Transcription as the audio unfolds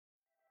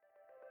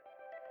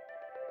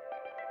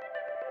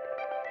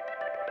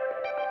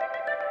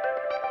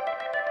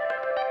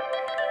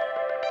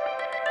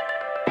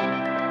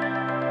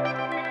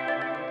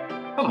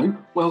Hello,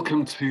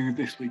 welcome to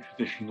this week's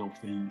edition of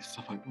the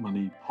Suffolk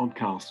Money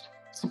podcast,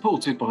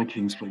 supported by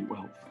Kingsfleet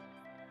Wealth.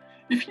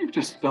 If you've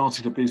just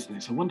started a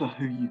business, I wonder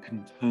who you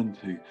can turn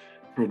to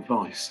for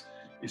advice.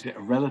 Is it a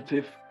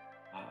relative?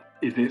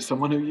 Is it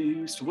someone who you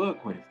used to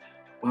work with?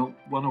 Well,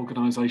 one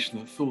organisation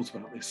that thought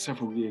about this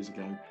several years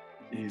ago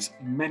is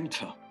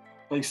Mentor,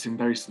 based in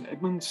Bury St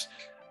Edmunds.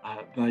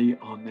 They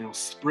are now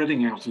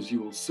spreading out, as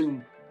you will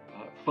soon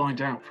find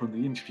out from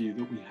the interview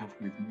that we have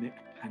with Nick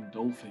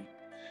Pandolfi.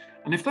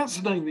 And if that's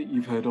a name that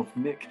you've heard of,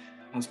 Nick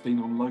has been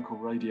on local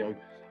radio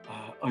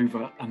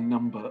over a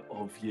number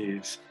of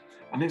years.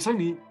 And it's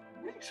only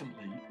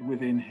recently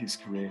within his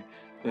career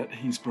that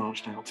he's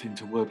branched out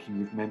into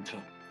working with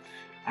Mentor.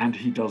 And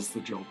he does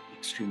the job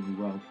extremely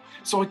well.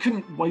 So I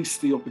couldn't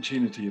waste the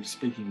opportunity of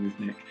speaking with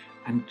Nick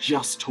and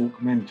just talk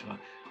Mentor.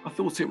 I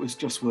thought it was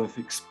just worth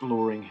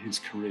exploring his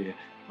career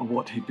and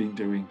what he'd been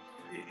doing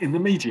in the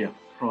media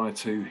prior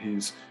to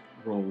his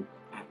role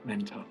at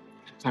Mentor.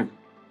 So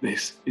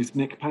this is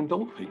Nick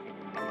Pandolfi.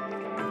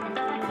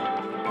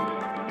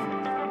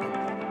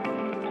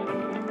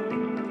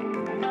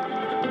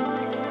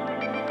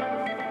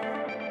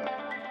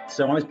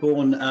 So I was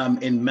born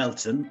in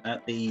Melton.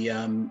 At the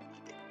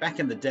back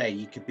in the day,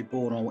 you could be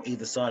born on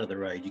either side of the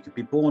road. You could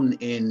be born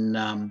in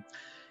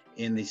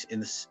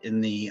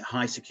the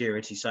high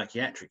security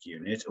psychiatric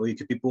unit, or you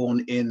could be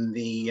born in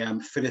the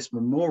Phyllis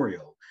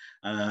Memorial,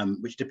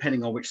 which,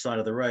 depending on which side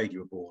of the road you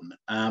were born.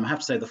 I have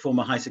to say the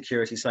former high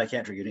security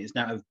psychiatric unit is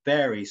now a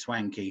very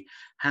swanky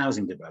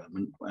housing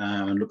development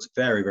and looks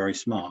very, very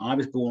smart. I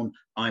was born,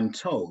 I'm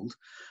told,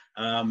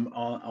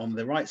 on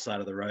the right side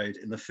of the road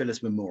in the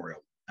Phyllis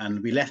Memorial.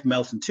 And we left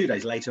Melton 2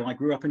 days later, and I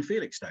grew up in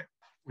Felixstowe.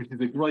 Which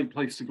is a great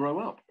place to grow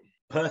up.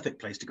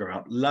 Perfect place to grow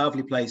up.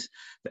 Lovely place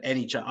for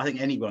any child. I think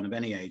anyone of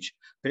any age.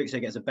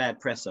 Felixstowe gets a bad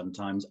press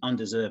sometimes,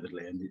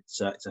 undeservedly, and it's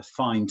a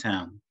fine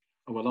town.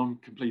 Well, I'm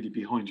completely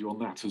behind you on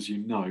that, as you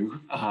know.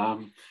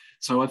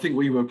 So I think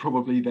we were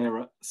probably there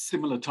at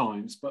similar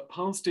times, but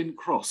paths didn't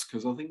cross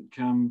because I think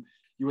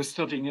you were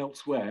studying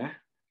elsewhere.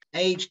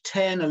 Age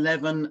 10,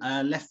 11,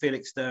 left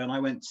Felixstowe, and I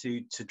went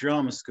to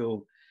drama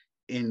school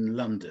in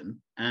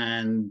London.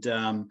 And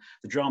the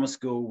drama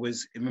school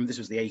was, remember, this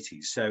was the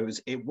 80s, so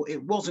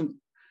it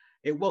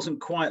wasn't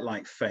quite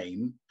like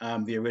Fame,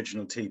 the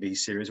original TV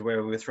series,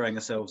 where we were throwing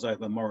ourselves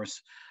over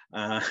Morris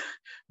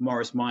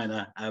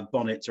Minor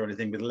bonnets or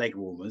anything with leg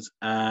warmers,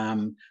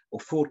 or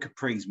Ford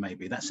Capris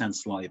maybe. That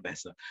sounds slightly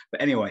better.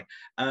 But anyway,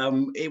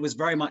 it was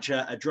very much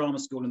a drama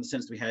school in the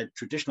sense that we had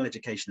traditional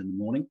education in the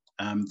morning.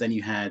 Then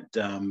you had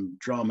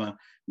drama,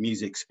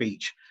 music,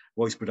 speech,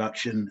 voice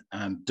production,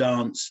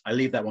 dance. I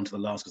leave that one to the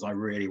last because I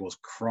really was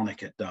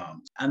chronic at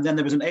dance. And then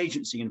there was an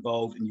agency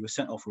involved, and you were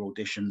sent off for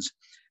auditions.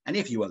 And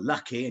if you were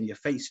lucky and your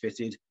face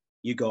fitted,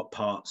 you got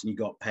parts and you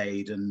got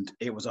paid, and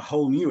it was a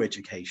whole new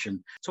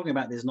education. Talking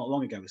about this not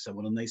long ago with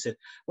someone, and they said,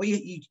 well,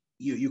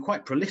 you're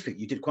quite prolific.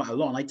 You did quite a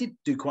lot. And I did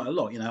do quite a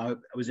lot. You know,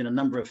 I was in a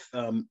number of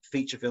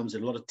feature films,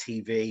 did a lot of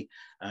TV,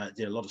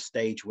 did a lot of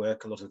stage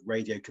work, a lot of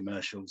radio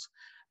commercials,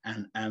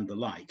 and the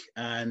like.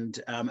 And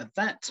at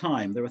that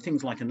time, there were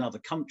things like Another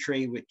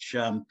Country, which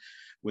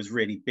was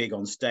really big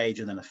on stage,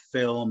 and then a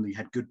film. You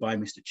had Goodbye,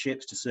 Mr.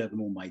 Chips, To Serve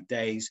Them All My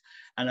Days,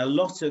 and a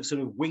lot of sort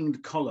of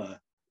winged collar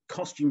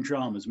costume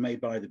dramas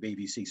made by the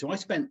BBC. So I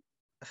spent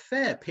a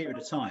fair period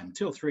of time,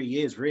 2 or 3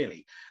 years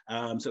really,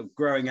 sort of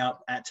growing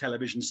up at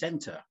Television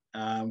Centre,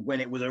 when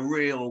it was a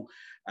real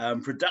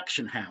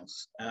production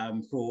house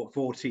for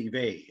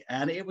TV,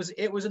 and it was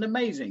an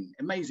amazing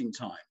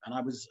time. And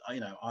I was,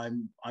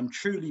 I'm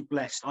truly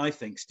blessed, I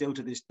think, still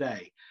to this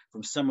day,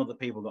 from some of the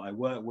people that I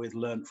work with,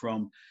 learn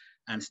from,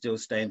 and still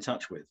stay in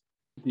touch with.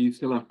 Do you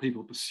still have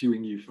people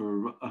pursuing you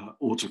for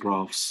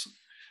autographs?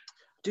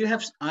 I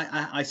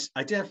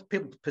do have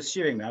people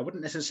pursuing me. I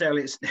wouldn't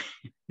necessarily. It's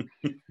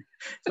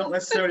not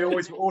necessarily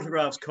always for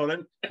autographs,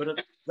 Colin,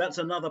 but that's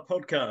another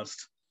podcast.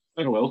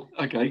 Oh, well,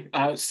 okay.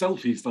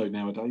 Selfies, though,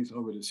 nowadays, I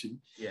would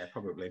assume. Yeah,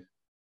 probably.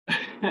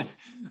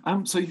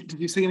 So did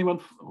you see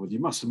anyone? Well, you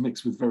must have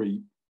mixed with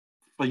very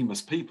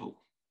famous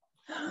people.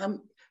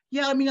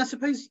 Yeah, I mean, I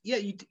suppose, yeah,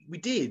 we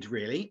did,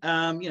 really.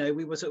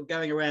 We were sort of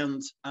going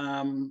around,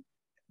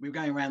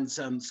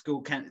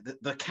 school,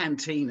 the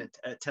canteen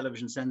at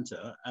Television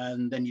Centre,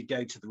 and then you'd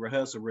go to the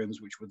rehearsal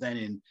rooms, which were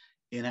then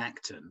in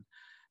Acton.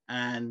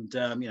 And,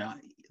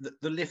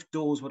 the lift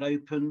doors would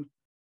open,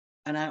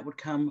 and out would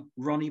come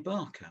Ronnie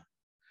Barker,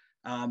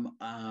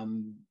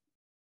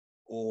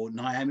 or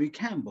Naomi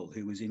Campbell,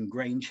 who was in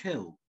Grange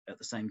Hill at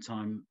the same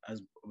time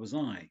as was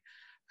I.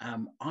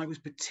 I was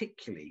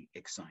particularly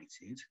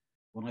excited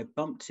when I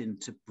bumped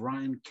into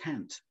Brian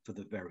Cant for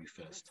the very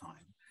first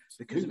time,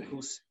 because, of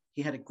course,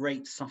 he had a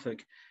great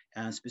Suffolk,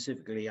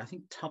 specifically, I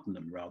think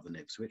Tuddenham rather than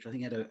Ipswich. I think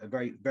he had a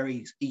very,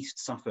 very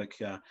East Suffolk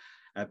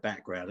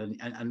background.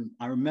 And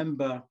I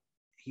remember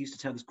he used to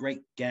tell this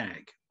great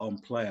gag on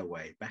Play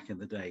Away back in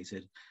the day. He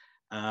said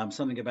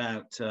something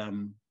about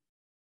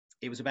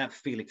it was about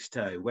Felix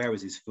Toe. Where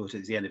was his foot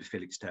at the end of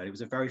Felix Toe? It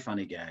was a very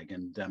funny gag.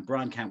 And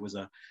Brian Cant was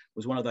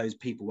one of those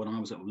people when I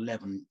was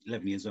 11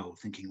 years old,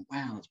 thinking,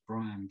 "Wow, that's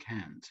Brian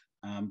Cant."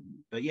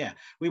 But yeah,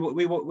 we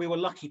were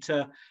lucky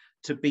to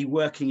be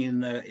working in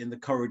the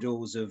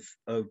corridors of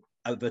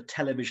the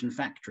television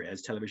factory,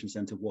 as Television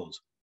Centre was.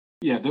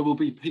 Yeah, there will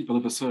be people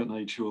of a certain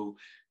age who will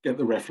get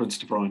the reference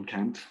to Brian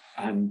Cant,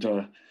 and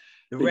the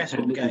rest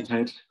will go,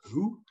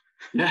 "Who?"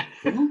 Yeah,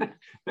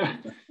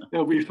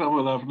 there'll be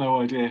someone who'll have no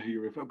idea who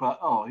you're referring, but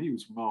he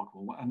was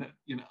remarkable and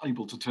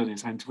able to turn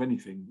his hand to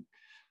anything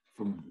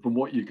from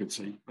what you could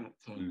see. But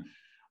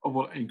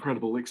what an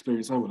incredible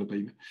experience that would have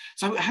been.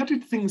 So, how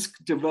did things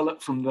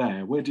develop from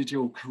there? Where did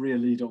your career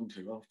lead on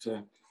to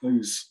after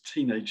those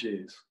teenage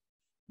years?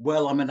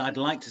 Well, I mean, I'd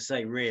like to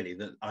say really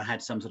that I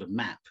had some sort of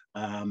map,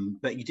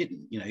 but you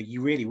didn't.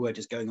 You really were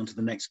just going on to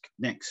the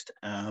next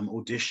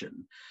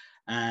audition.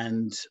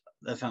 And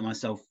I found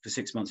myself for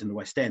 6 months in the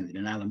West End in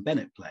an Alan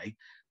Bennett play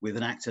with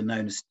an actor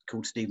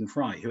called Stephen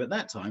Fry, who at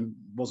that time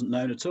wasn't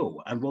known at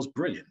all and was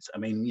brilliant. I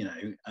mean,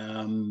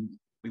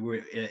 we were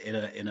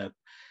in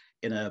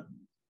a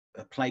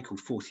play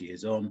called 40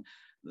 Years On.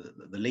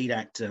 The lead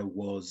actor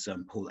was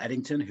Paul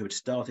Eddington, who had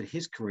started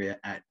his career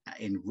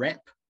in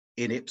Rep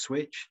in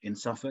Ipswich in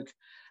Suffolk.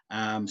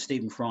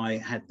 Stephen Fry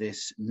had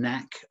this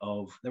knack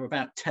there were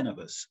about 10 of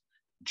us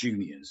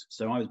juniors,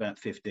 so I was about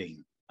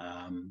 15.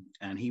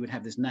 And he would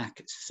have this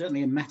knack,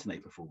 certainly in matinee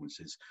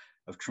performances,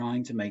 of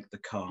trying to make the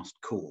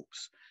cast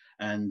corpse.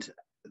 And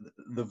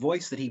the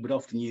voice that he would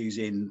often use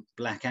in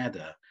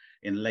Blackadder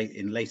in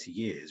later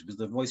years was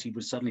the voice he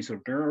would suddenly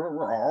sort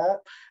of,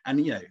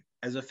 and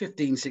as a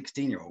 15,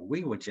 16-year-old,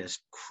 we were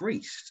just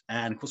creased.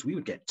 And of course, we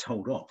would get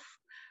told off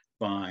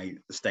by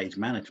the stage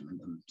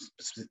management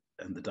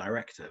and the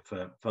director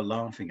for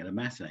laughing at a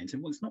matinee and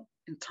saying, well, it's not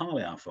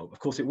entirely our fault. Of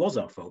course, it was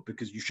our fault,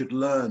 because you should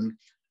learn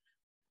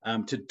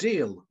to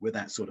deal with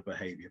that sort of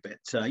behavior. But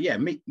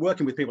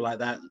working with people like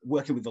that,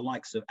 working with the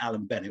likes of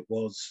Alan Bennett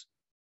was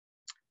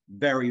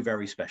very,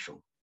 very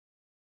special.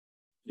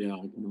 Yeah,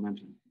 I can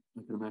imagine.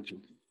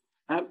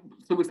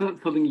 So was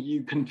that something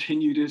you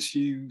continued as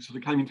you sort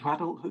of came into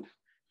adulthood?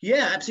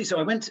 Yeah, absolutely. So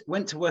I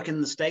went to work in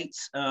the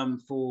States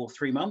for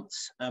 3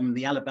 months,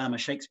 the Alabama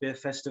Shakespeare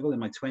Festival in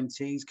my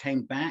 20s,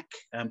 came back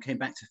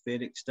to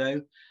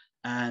Felixstowe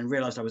and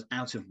realized I was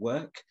out of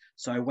work.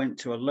 So I went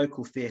to a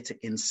local theatre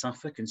in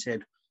Suffolk and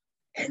said,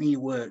 any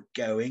work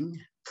going,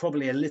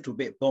 probably a little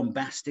bit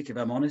bombastic, if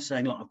I'm honest,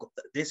 saying, look, I've got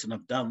this and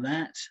I've done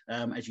that,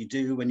 as you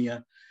do when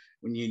you're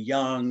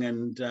young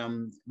and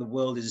the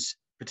world is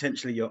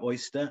potentially your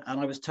oyster. And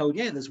I was told,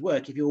 yeah, there's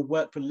work if you'll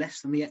work for less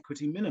than the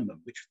equity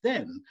minimum, which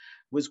then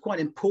was quite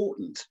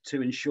important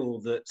to ensure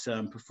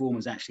that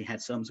performers actually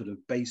had some sort of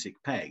basic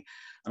pay.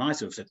 And I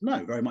sort of said,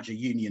 no, very much a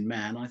union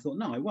man. I thought,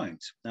 no, I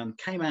won't.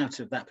 Came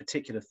out of that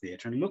particular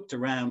theatre and looked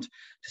around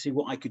to see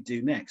what I could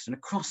do next. And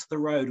across the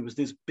road was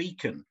this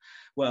beacon.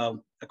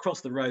 Well,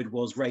 across the road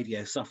was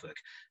Radio Suffolk.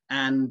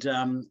 And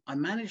I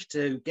managed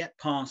to get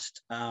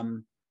past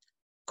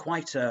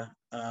quite a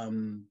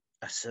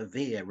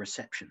severe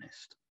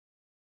receptionist,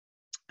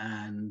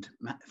 and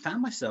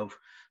found myself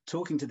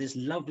talking to this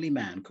lovely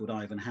man called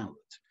Ivan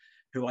Howlett,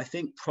 who I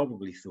think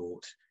probably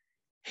thought,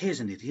 here's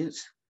an idiot,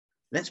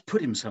 let's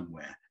put him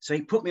somewhere. So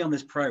he put me on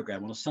this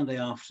program on a Sunday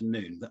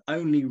afternoon that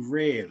only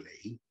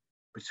really,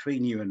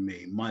 between you and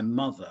me, my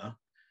mother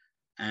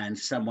and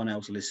someone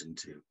else listened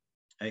to.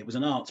 It was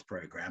an arts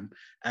program,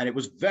 and it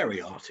was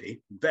very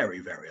arty, very,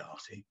 very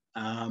arty.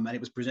 And it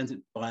was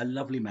presented by a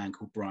lovely man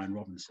called Brian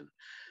Robinson,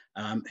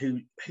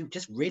 who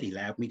just really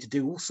allowed me to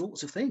do all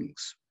sorts of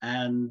things.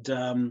 And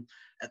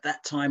at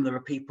that time, there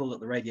were people at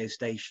the radio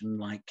station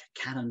like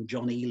Canon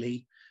John Ely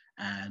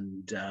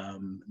and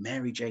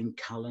Mary Jane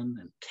Cullen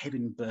and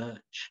Kevin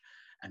Birch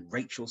and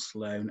Rachel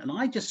Sloane. And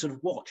I just sort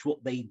of watched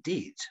what they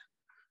did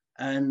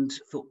and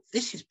thought,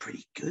 this is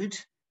pretty good.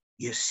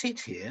 You sit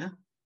here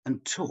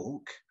and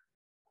talk,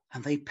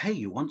 and they pay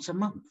you once a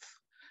month.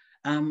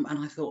 And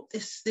I thought,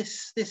 this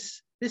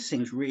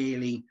seems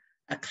really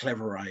a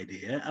clever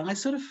idea. And I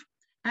sort of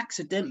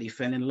accidentally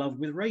fell in love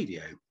with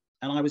radio.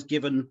 And I was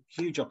given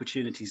huge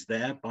opportunities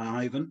there by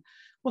Ivan.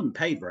 Wasn't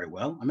paid very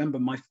well. I remember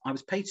I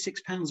was paid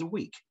 £6 a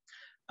week.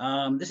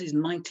 This is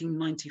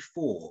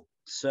 1994.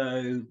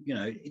 So,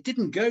 it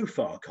didn't go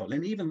far,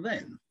 Colin, even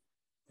then.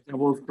 That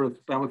was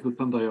the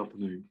Sunday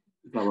afternoon.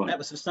 Is that right? That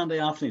was the Sunday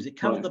afternoons. It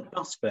covered the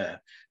bus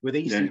fare with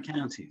Eastern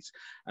counties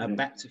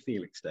back to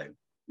Felixstowe.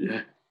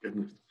 Yeah,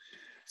 goodness.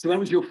 So that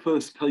was your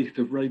first taste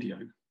of radio?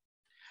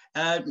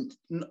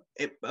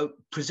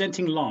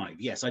 Presenting live,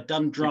 yes. I'd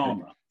done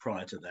drama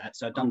prior to that.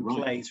 So I'd done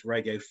plays for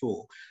Radio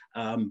 4,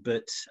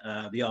 but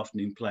the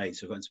afternoon plays,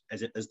 so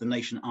as the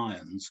nation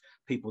irons,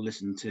 people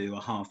listen to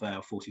a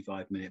half-hour,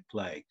 45-minute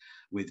play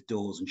with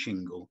doors and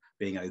shingle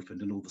being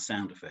opened and all the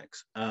sound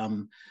effects.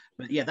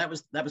 But yeah, that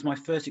was my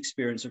first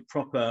experience of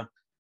proper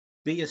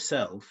be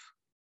yourself,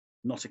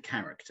 not a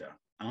character.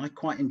 And I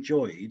quite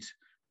enjoyed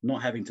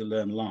not having to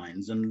learn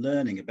lines and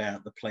learning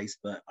about the place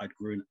that I'd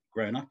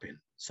grown up in,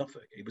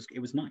 Suffolk.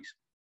 It was nice.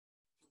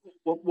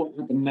 What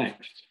happened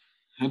next?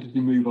 How did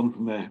you move on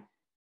from there?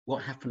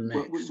 What happened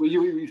Were, next? were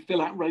you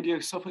still at Radio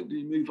Suffolk?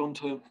 Did you move on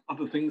to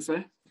other things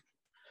there?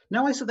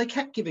 No, I said they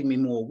kept giving me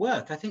more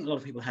work. I think a lot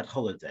of people had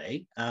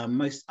holiday. I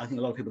think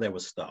a lot of people there were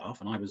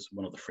staff, and I was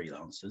one of the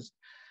freelancers.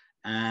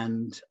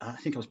 And I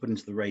think I was put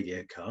into the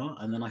radio car,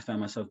 and then I found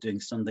myself doing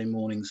Sunday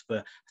mornings for,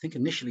 I think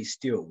initially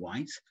Stuart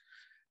White,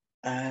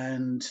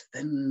 and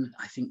then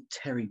I think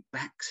Terry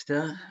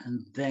Baxter,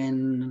 and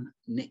then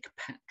Nick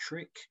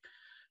Patrick.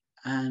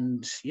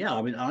 And yeah,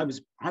 I mean,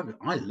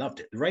 I loved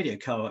it. The radio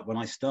car when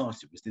I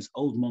started was this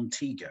old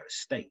Montego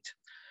estate,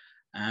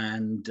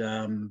 and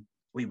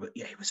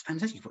it was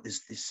fantastic. You've got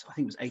this, I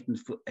think it was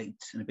 8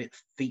 and a bit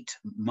feet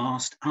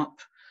mast up,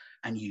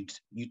 and you'd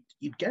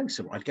go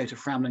somewhere. I'd go to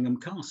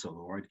Framlingham Castle,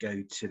 or I'd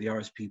go to the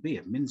RSPB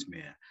at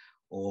Minsmere,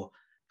 or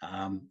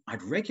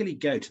I'd regularly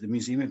go to the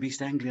Museum of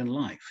East Anglian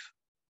Life.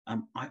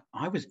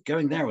 I was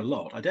going there a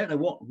lot. I don't know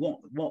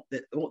what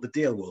the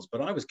deal was, but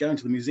I was going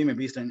to the Museum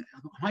of East Anglian.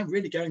 Am I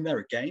really going there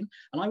again?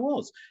 And I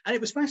was, and it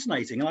was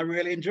fascinating, and I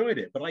really enjoyed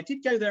it. But I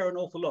did go there an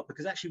awful lot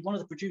because actually one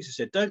of the producers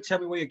said, "Don't tell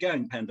me where you're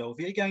going, Pendolph.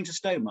 Are you going to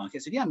Stowmarket?" I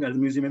said, "Yeah, I'm going to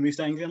the Museum of East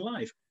Anglian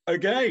Life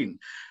again."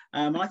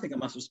 And I think I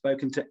must have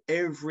spoken to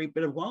every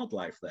bit of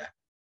wildlife there.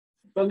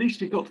 But at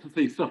least you got to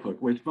see Suffolk,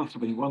 which must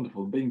have been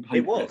wonderful, being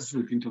paid for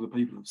talking to the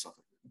people of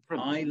Suffolk.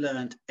 I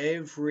learned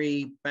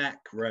every back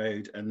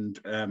road and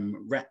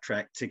rat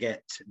track to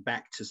get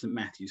back to St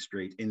Matthew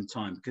Street in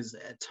time, because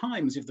at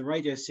times, if the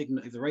radio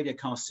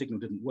cast signal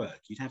didn't work,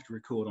 you'd have to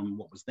record on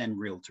what was then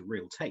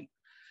reel-to-reel tape.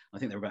 I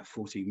think they were about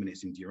 14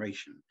 minutes in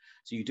duration.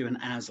 So you do an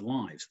as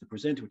live. So the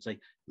presenter would say,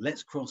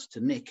 "Let's cross to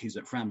Nick, who's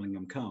at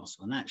Framlingham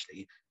Castle," and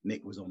actually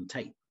Nick was on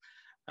tape.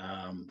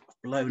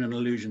 Blown an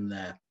illusion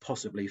there,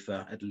 possibly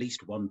for at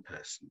least one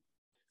person.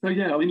 So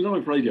yeah, I mean,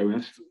 live radio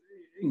is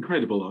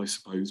incredible, I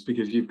suppose,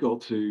 because you've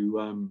got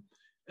to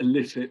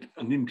elicit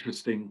an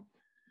interesting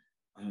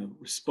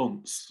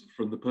response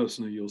from the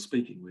person who you're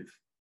speaking with.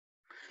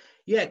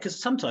 Yeah, because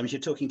sometimes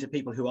you're talking to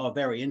people who are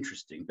very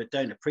interesting, but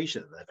don't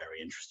appreciate that they're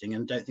very interesting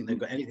and don't think they've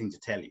got anything to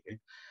tell you.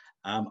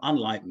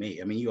 Unlike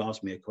me, I mean, you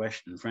asked me a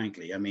question,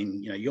 frankly, I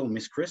mean, you'll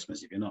miss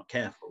Christmas if you're not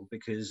careful,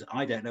 because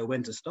I don't know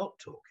when to stop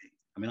talking.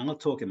 I mean, I'll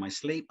talk in my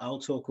sleep, I'll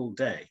talk all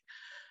day.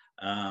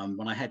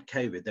 When I had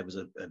COVID, there was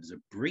a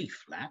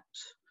brief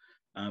lapse.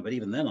 But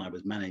even then I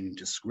was managing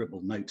to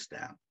scribble notes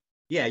down.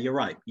 Yeah, you're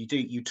right.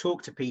 You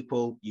talk to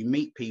people, you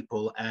meet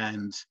people,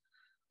 and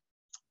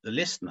the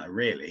listener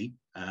really,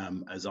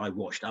 as I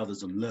watched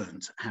others and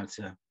learned how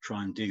to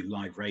try and do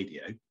live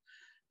radio,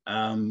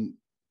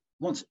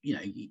 once,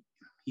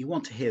 you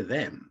want to hear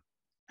them,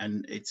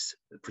 and it's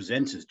the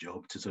presenter's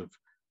job to sort of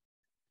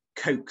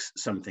coax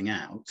something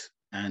out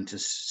and to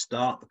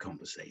start the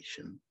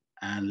conversation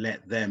and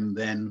let them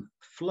then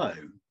flow.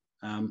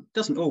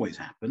 Doesn't always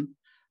happen.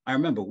 I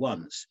remember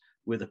once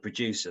with a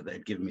producer that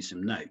had given me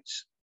some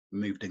notes,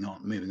 moving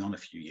on a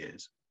few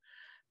years.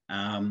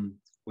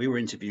 We were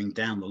interviewing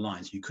down the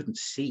line, so you couldn't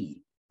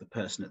see the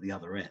person at the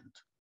other end.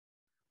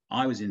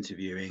 I was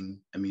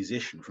interviewing a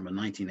musician from a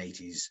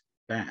 1980s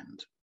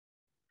band,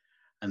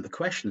 and the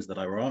questions that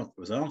I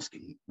was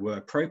asking were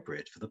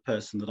appropriate for the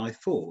person that I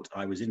thought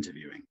I was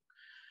interviewing.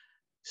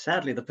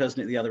 Sadly, the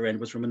person at the other end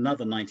was from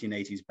another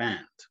 1980s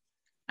band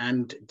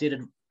and did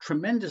a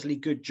tremendously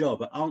good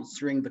job at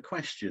answering the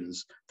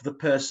questions for the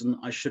person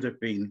I should have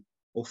been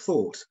or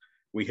thought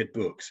we had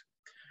booked.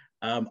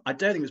 I don't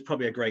think it was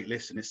probably a great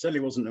listen. It certainly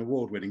wasn't an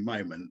award-winning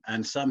moment,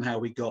 and somehow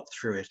we got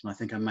through it, and I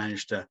think I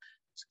managed to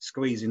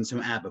squeeze in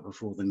some ABBA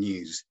before the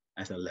news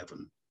at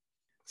 11.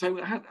 So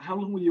how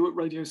long were you at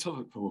Radio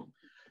Suffolk for?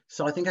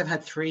 So I think I've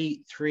had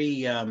three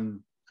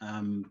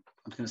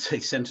I'm going to say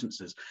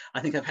sentences.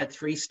 I think I've had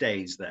 3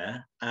 stays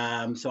there.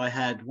 So I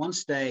had one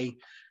stay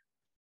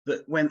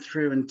that went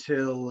through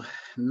until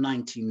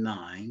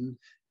 99.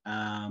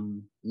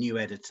 New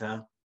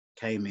editor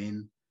came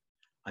in.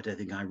 I don't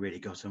think I really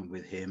got on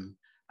with him,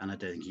 and I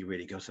don't think he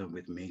really got on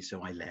with me,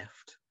 so I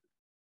left.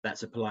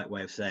 That's a polite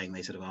way of saying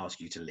they sort of ask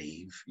you to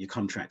leave. Your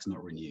contract's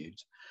not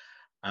renewed.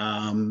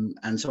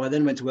 And so I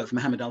then went to work for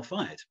Mohammed Al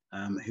Fayed,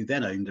 who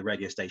then owned a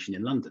radio station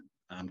in London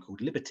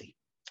called Liberty.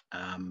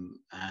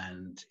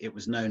 And it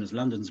was known as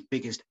London's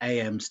biggest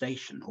AM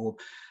station, or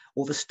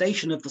the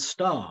station of the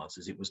stars,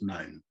 as it was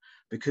known,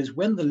 because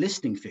when the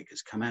listening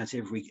figures come out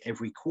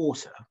every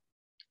quarter,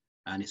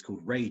 and it's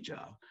called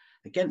RAJAR,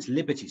 against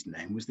Liberty's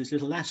name was this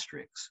little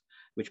asterisk,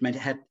 which meant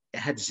it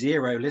had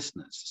 0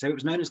 listeners. So it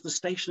was known as the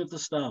station of the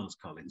stars,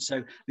 Colin.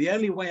 So the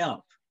only way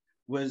up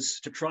was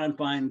to try and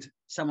find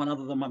someone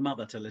other than my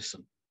mother to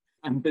listen.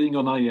 And being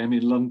on AM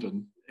in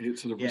London, it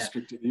sort of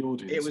restricted the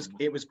audience.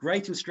 It was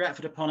great in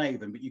Stratford upon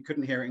Avon, but you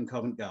couldn't hear it in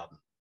Covent Garden.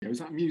 It was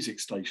that a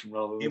music station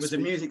rather than It was a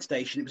music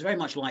station. It was very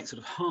much like sort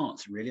of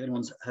Heart, really.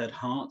 Anyone's heard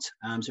Heart?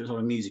 So it was a lot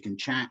of music and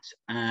chat.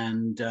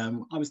 And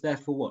I was there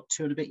for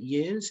 2 and a bit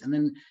years. And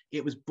then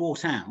it was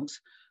bought out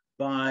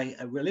by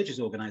a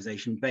religious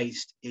organization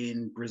based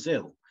in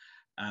Brazil,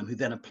 who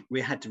then we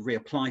had to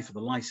reapply for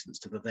the license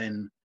to the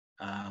then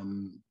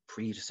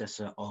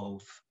predecessor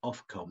of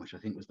Ofcom, which I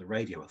think was the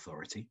Radio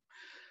Authority.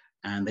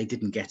 And they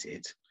didn't get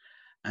it.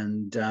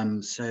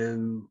 And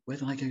so where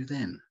did I go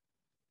then?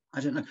 I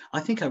don't know.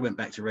 I think I went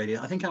back to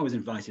radio. I think I was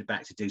invited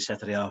back to do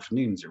Saturday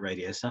afternoons at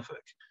Radio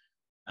Suffolk.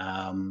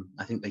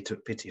 I think they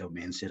took pity on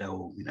me and said,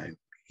 oh, you know,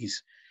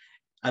 he's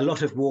a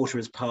lot of water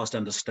has passed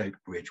under Stoke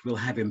Bridge. We'll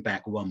have him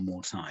back one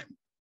more time.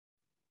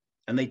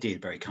 And they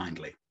did very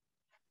kindly.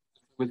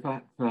 Was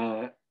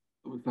that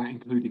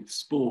including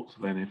sport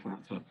then, if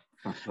that's a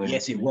Saturday?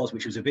 Yes, it was,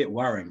 which was a bit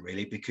worrying,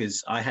 really,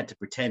 because I had to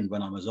pretend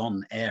when I was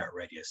on air at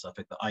Radio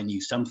Suffolk that I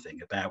knew something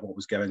about what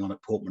was going on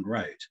at Portman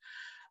Road.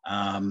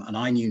 And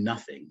I knew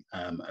nothing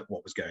of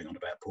what was going on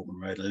about Portman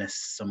Road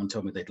unless someone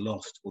told me they'd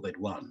lost or they'd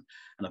won.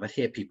 And I'd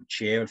hear people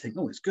cheer and think,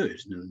 oh, it's good.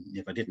 And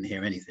if I didn't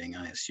hear anything,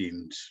 I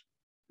assumed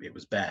it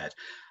was bad.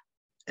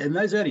 In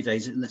those early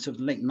days, in the sort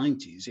of late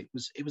 90s, it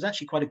was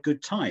actually quite a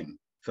good time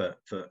for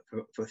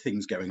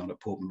things going on at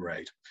Portman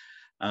Road.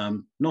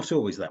 Not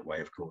always that way,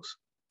 of course.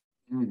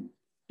 Mm.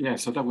 Yeah,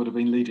 so that would have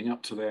been leading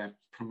up to their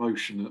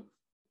promotion at,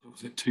 what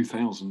was it,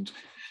 2000?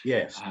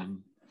 Yes.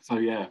 So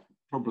yeah,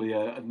 probably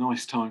a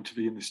nice time to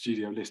be in the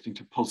studio listening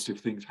to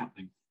positive things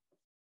happening.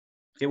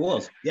 It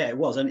was, yeah, it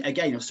was. And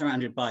again, I was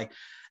surrounded by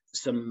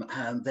some,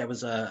 there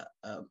was a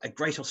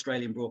great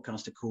Australian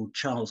broadcaster called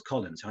Charles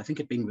Collins, who I think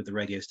had been with the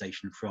radio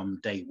station from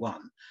day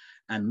one,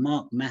 and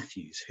Mark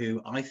Matthews,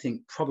 who I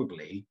think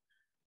probably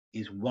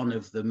is one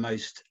of the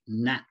most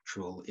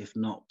natural, if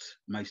not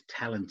most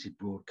talented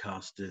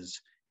broadcasters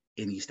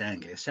in East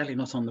Anglia. Sadly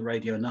not on the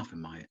radio enough,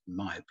 in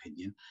my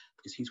opinion,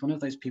 because he's one of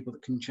those people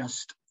that can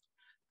just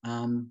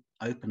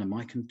open a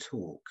mic and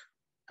talk.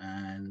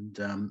 And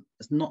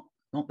it's not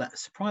that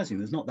surprising.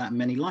 There's not that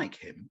many like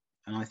him.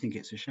 And I think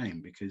it's a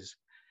shame because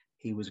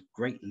he was a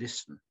great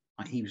listener.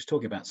 He was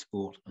talking about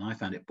sport and I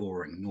found it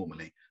boring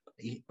normally. But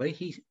the way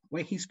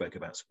he spoke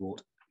about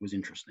sport was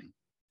interesting.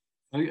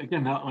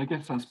 Again, I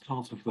guess that's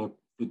part of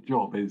the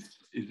job is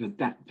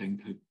adapting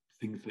to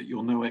things that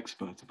you're no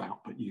expert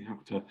about, but you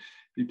have to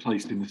be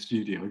placed in the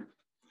studio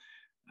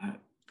to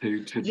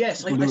glue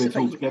it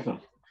all together.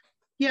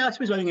 Yeah, I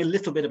suppose learning a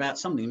little bit about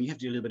something, you have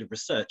to do a little bit of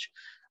research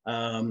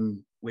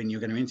when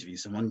you're going to interview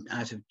someone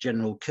out of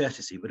general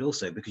courtesy, but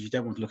also because you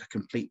don't want to look a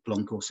complete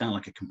plonk or sound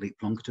like a complete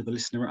plonk to the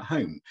listener at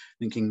home,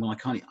 thinking, well,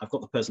 I've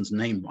got the person's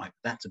name right,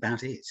 but that's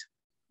about it.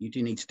 You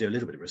do need to do a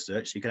little bit of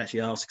research. So you can actually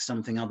ask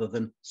something other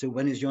than, so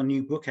when is your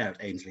new book out,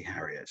 Ainsley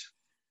Harriott?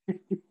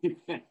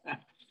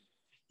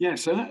 Yeah,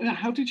 so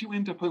how did you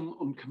end up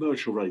on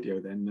commercial radio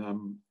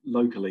then,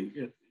 locally?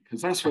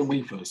 Because that's when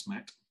we first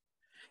met.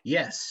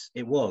 Yes,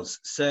 it was.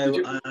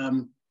 So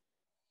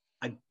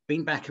I'd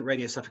been back at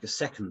Radio Suffolk a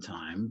second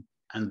time,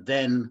 and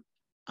then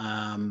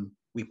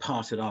we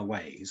parted our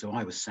ways, or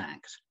I was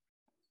sacked.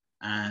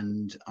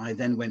 And I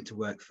then went to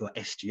work for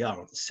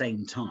SGR at the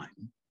same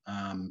time.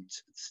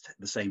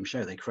 The same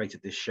show. They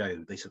created this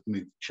show. They sort of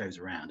moved shows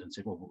around and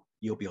said, well,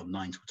 you'll be on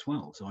 9 to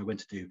 12. So I went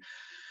to do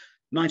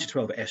 9 to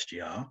 12 at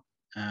SGR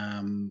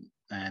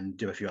and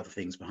do a few other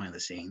things behind the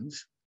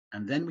scenes.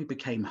 And then we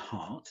became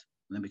Heart,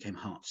 and then became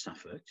Heart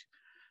Suffolk.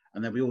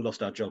 And then we all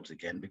lost our jobs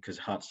again because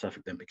Heart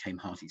Suffolk then became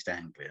Heart East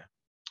Anglia.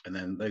 And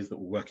then those that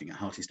were working at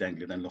Heart East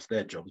Anglia then lost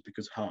their jobs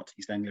because Heart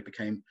East Anglia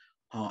became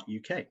Heart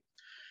UK.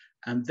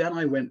 And then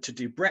I went to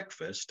do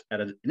breakfast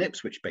at an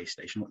Ipswich base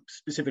station,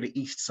 specifically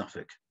East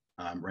Suffolk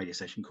radio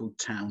station called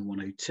Town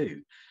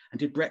 102, and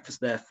did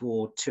breakfast there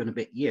for 2 and a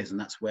bit years. And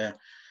that's where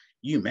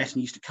you met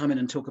and used to come in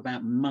and talk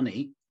about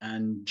money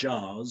and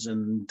jars.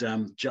 And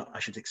I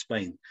should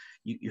explain,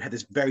 you had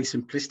this very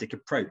simplistic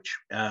approach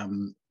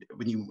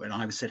when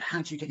I was said,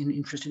 how do you get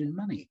interested in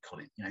money,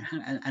 Colin? You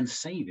know, and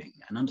saving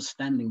and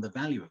understanding the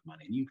value of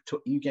money. And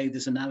you gave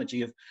this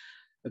analogy of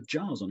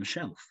jars on a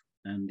shelf.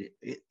 And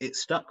it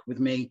stuck with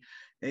me.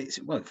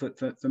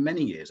 For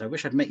many years. I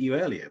wish I'd met you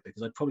earlier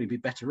because I'd probably be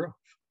better off.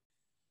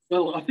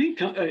 Well, I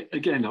think,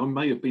 again, I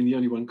may have been the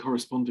only one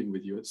corresponding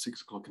with you at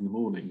 6 o'clock in the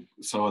morning.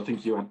 So I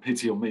think you had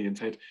pity on me and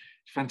said,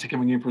 fancy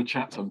coming in for a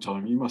chat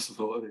sometime. You must have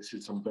thought, oh, this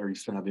is some very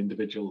sad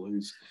individual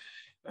who's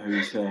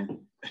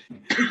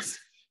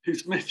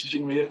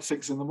messaging me at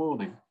 6 in the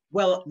morning.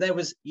 Well, there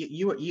was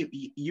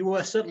you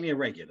were certainly a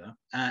regular,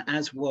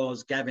 as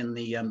was Gavin,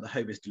 the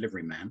Hovis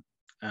delivery man,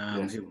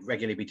 yes, who would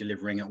regularly be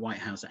delivering at White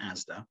House at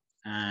Asda,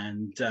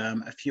 and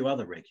a few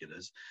other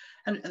regulars.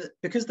 And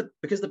because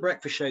the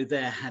breakfast show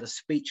there had a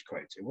speech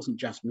quota, it wasn't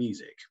just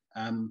music.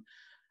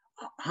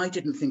 I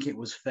didn't think it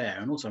was fair,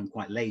 and also I'm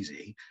quite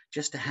lazy,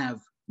 just to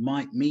have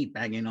me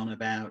banging on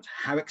about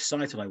how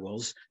excited I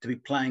was to be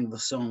playing the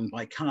song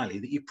by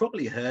Kylie that you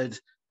probably heard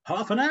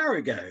half an hour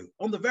ago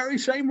on the very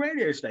same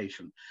radio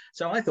station.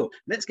 So I thought,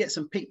 let's get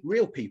some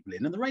real people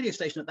in. And the radio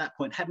station at that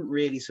point hadn't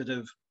really sort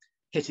of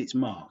hit its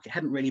mark. It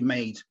hadn't really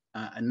made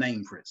a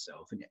name for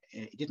itself, and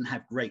it didn't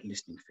have great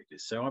listening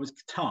figures. So I was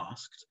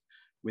tasked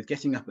with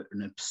getting up at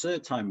an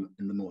absurd time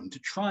in the morning to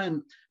try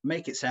and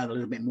make it sound a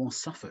little bit more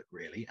Suffolk,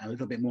 really, a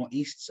little bit more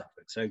East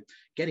Suffolk. So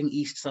getting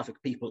East Suffolk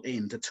people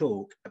in to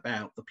talk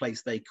about the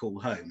place they call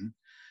home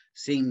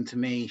seemed to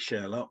me,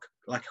 Sherlock,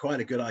 like quite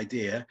a good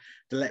idea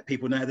to let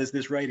people know there's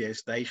this radio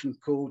station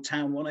called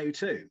Town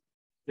 102.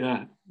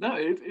 Yeah,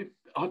 no,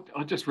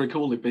 I just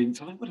recall it being,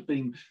 so it would have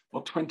been,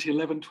 what,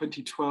 2011,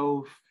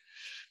 2012,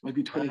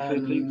 maybe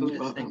 2013, something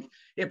like that.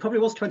 It probably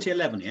was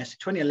 2011, yes.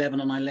 2011,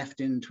 and I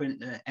left in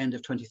end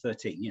of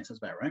 2013. Yes, that's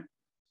about right.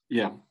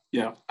 Yeah,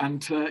 yeah.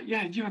 And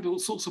yeah, you had all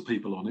sorts of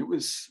people on. It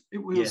was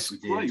Yes, we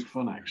did. great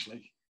fun,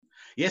 actually.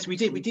 Yes, we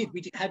did. We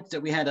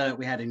had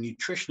a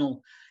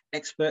nutritional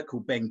expert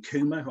called Ben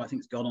Coomer, who I think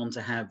has gone on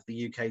to have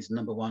the UK's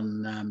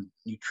 #1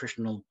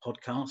 nutritional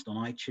podcast on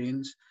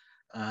iTunes.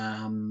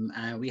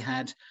 And we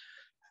had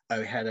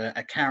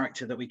a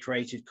character that we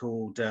created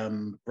called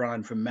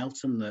Brian from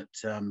Melton that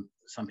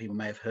some people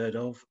may have heard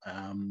of,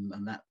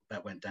 and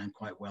that went down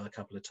quite well a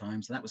couple of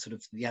times. And that was sort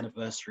of the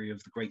anniversary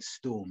of the Great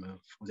Storm of,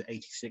 was it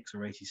 86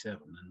 or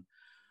 87?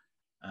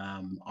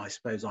 And I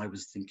suppose I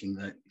was thinking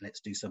that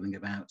let's do something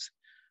about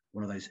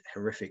one of those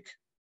horrific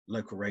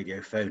local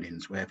radio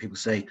phone-ins where people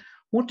say,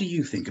 "What do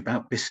you think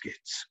about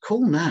biscuits?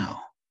 Call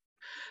now."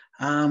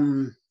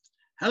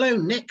 Hello,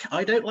 Nick.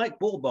 I don't like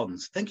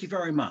Bourbons. Thank you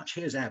very much.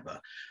 Here's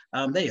ABBA.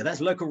 There you go.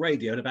 That's local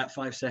radio in about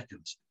 5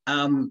 seconds.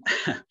 And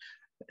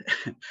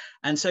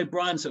so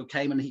Brian sort of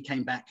came, and he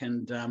came back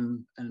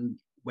and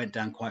went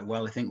down quite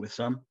well, I think, with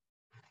some.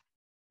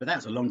 But that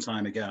was a long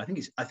time ago. I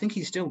think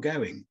he's still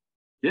going.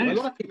 Yeah, well,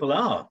 a lot of people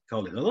are,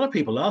 Colin. A lot of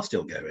people are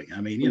still going. I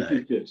mean, you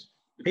know.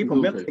 People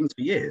remember things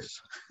for years.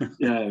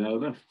 Yeah, no,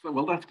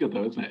 that's good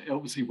though, isn't it? It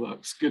obviously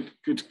works.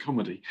 Good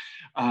comedy.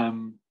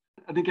 And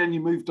again, you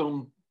moved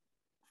on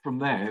from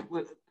there.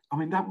 I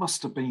mean, that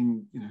must have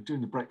been, you know, doing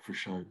the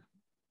breakfast show.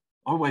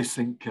 I always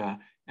think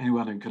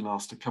anyone who can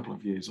last a couple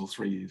of years or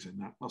 3 years in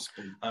that must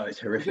be. Oh, it's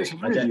horrific. It's a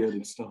really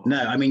early start.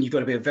 No, I mean, you've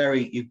got to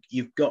be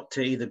you've got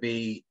to either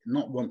be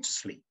not want to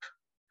sleep.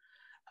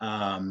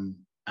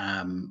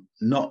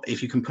 Not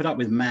if you can put up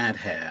with mad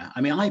hair.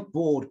 I mean, I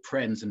bored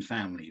friends and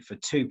family for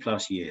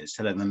 2+ years,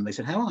 telling them, they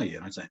said, "How are you?"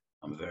 And I'd say,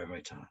 "I'm very,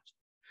 very tired."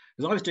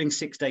 Because I was doing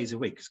 6 days a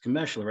week. Because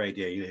commercial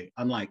radio, you know,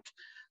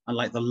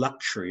 unlike the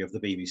luxury of the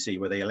BBC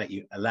where they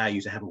allow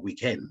you to have a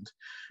weekend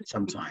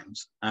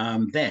sometimes.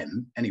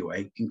 Then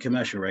anyway, in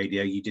commercial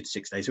radio, you did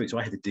 6 days a week. So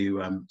I had to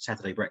do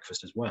Saturday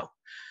breakfast as well.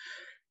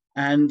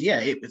 And yeah,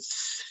 it was,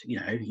 you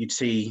know, you'd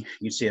see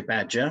a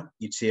badger,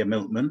 you'd see a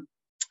milkman,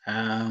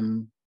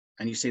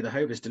 and you see the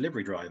Hovis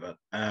delivery driver,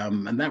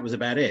 and that was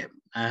about it.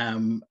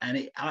 And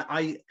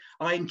I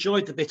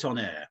enjoyed the bit on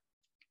air,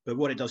 but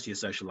what it does to your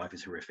social life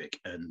is horrific.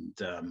 And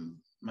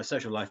my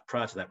social life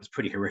prior to that was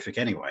pretty horrific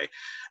anyway.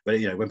 But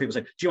you know, when people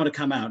say, "Do you want to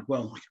come out?"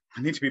 Well,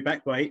 I need to be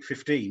back by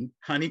 8:15.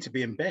 I need to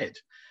be in bed.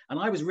 And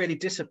I was really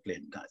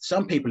disciplined.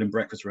 Some people in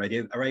breakfast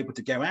radio are able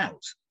to go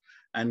out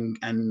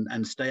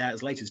and stay out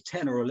as late as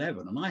 10 or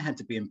 11, and I had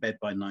to be in bed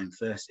by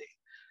 9:30.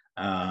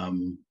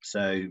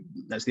 So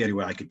that's the only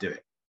way I could do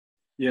it.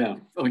 Yeah,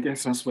 I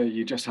guess that's where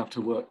you just have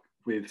to work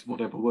with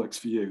whatever works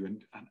for you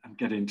and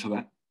get into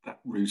that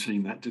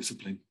routine, that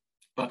discipline.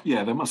 But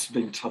yeah, that must have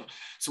been tough.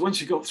 So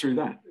once you got through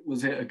that,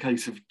 was it a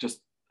case of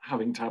just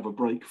having to have a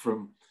break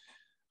from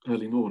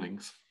early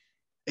mornings?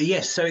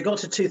 Yes, so it got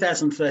to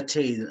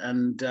 2013,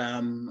 and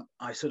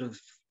I thought,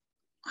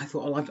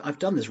 well, I've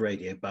done this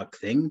radio bug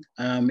thing.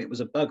 It was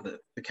a bug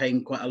that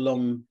became quite a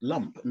long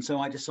lump, and so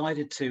I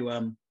decided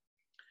to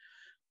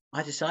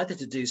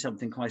do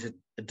something quite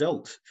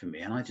adult for me,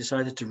 and I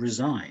decided to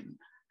resign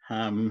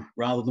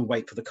rather than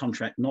wait for the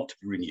contract not to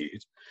be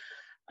renewed,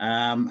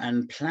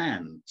 and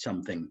plan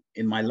something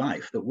in my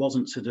life that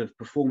wasn't sort of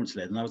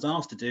performance-led. And I was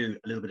asked to do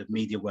a little bit of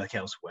media work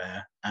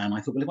elsewhere, and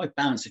I thought, well, if I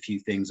balance a few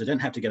things, I don't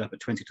have to get up at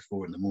 20 to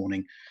 4 in the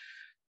morning,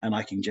 and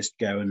I can just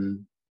go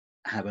and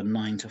have a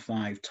 9 to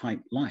 5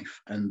 type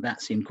life. And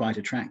that seemed quite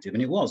attractive,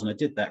 and it was, and I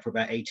did that for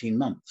about 18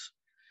 months.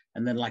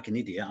 And then, like an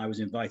idiot, I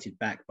was invited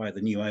back by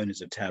the new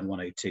owners of Town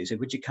 102. So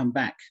would you come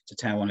back to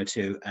Town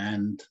 102?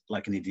 And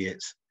like an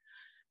idiot,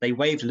 they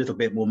waived a little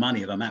bit more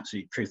money, if I'm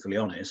absolutely truthfully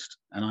honest.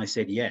 And I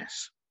said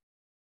yes.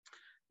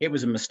 It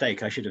was a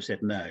mistake. I should have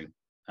said no.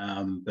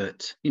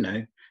 But, you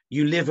know,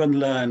 you live and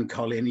learn,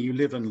 Colin. You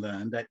live and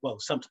learn. That, well,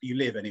 you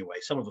live anyway.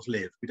 Some of us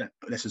live. We don't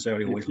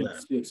necessarily always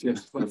learn. Yes,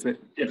 that's it.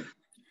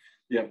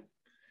 Yeah.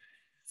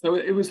 So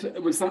it was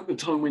that the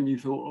time when you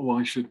thought, oh,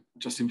 I should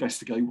just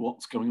investigate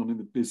what's going on in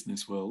the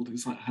business world?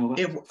 Is that how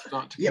that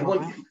started to come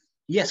about?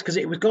 Yes, because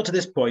it was got to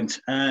this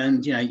point,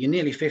 and you know, you're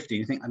nearly 50.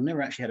 You think, I've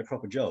never actually had a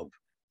proper job,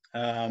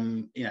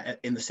 you know,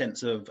 in the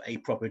sense of a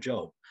proper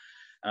job,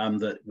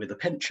 that with a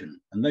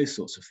pension and those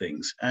sorts of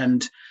things.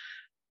 And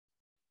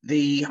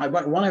when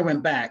I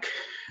went back,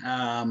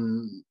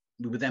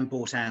 we were then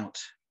bought out.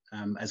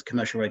 As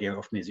commercial radio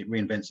often is, it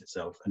reinvents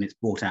itself, and it's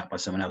bought out by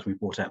someone else. We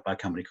bought out by a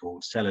company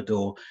called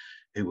Celador,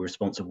 who were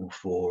responsible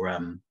for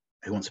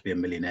Who Wants to Be a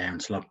Millionaire and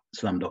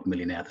Slumdog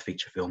Millionaire, the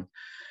feature film.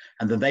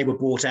 And then they were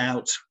bought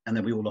out, and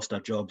then we all lost our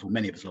jobs, or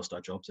many of us lost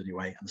our jobs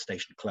anyway, and the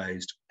station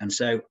closed. And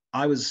so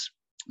I was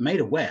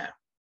made aware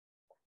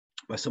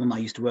by someone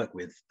I used to work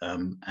with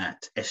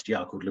at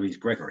SGR called Louise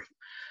Gregory,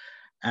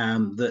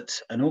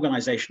 that an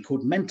organization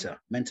called Mentor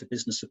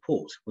Business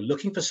Support were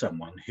looking for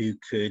someone who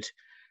could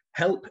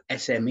help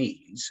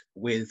SMEs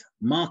with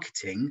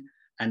marketing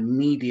and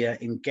media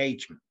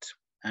engagement,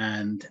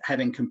 and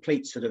having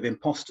complete sort of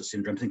imposter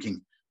syndrome,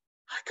 thinking,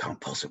 I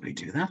can't possibly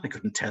do that. I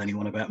couldn't tell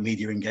anyone about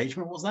media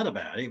engagement. What's that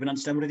about? I don't even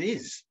understand what it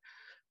is.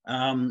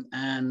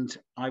 And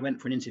I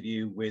went for an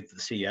interview with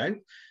the CEO,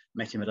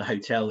 met him at a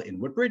hotel in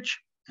Woodbridge,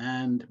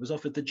 and was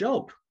offered the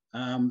job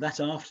that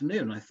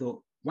afternoon. I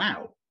thought,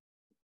 wow,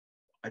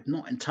 I'm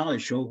not entirely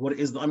sure what it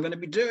is that I'm going to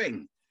be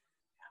doing.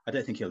 I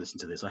don't think he'll listen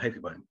to this. I hope he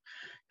won't.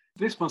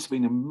 This must have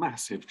been a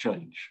massive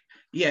change.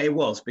 Yeah, it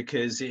was,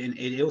 because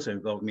it also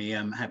involved me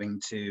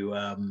having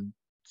to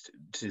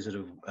sort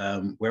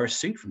of wear a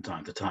suit from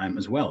time to time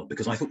as well,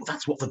 because I thought, well,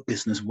 that's what the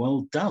business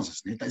world does,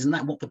 isn't it? Isn't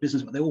that what the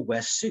business? They all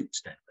wear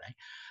suits, don't they?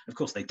 Of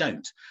course they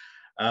don't.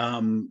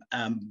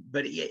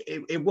 But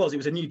it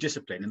was a new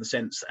discipline in the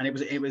sense, and it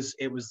was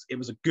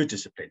a good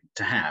discipline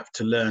to have,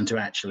 to learn to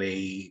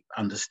actually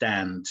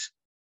understand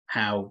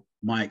how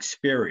my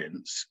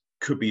experience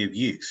could be of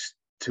use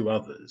to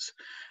others,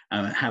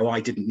 how I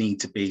didn't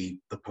need to be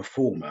the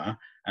performer,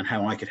 and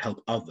how I could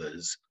help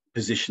others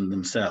position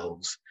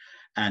themselves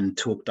and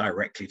talk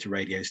directly to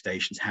radio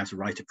stations, how to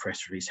write a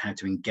press release, how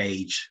to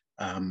engage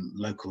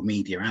local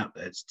media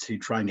outlets to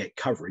try and get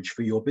coverage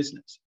for your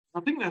business.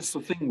 I think that's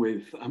the thing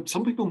with,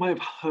 some people may have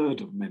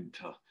heard of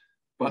Mentor,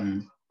 but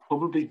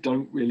probably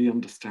don't really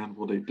understand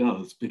what it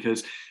does,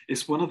 because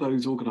it's one of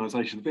those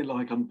organisations, a bit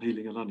like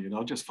unpeeling an onion.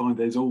 I just find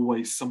there's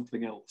always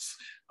something else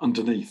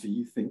underneath that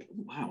you think,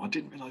 wow, I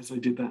didn't realise they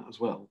did that as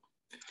well.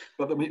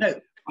 But I mean, no,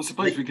 I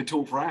suppose we could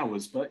talk for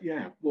hours, but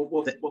yeah.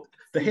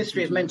 The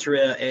history of Mentor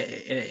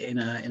in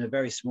a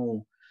very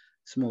small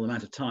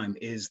amount of time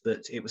is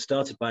that it was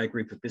started by a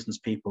group of business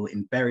people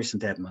in Bury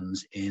St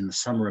Edmunds in the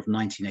summer of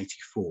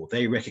 1984.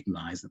 They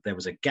recognised that there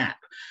was a gap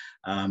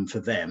for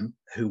them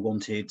who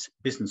wanted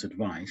business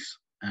advice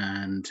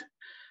and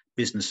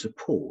business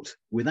support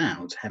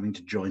without having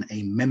to join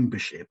a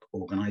membership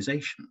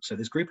organisation. So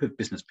this group of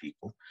business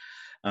people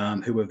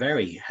who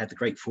had the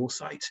great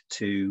foresight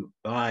to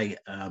buy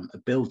a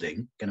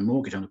building, get a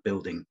mortgage on a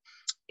building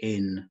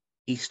in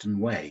Easton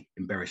Way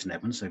in Bury St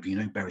Edmunds. So if you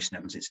know Bury St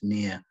Edmunds, it's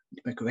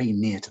very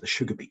near to the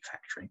sugar beet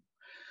factory.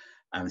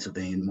 So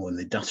they're more in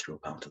the industrial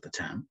part of the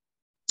town.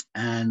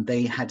 And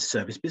they had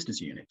service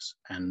business units,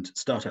 and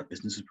startup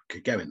businesses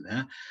could go in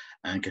there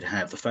and could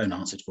have the phone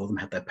answered for them,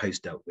 have their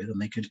post dealt with,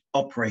 and they could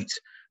operate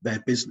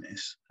their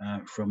business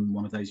from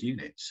one of those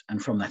units.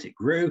 And from that it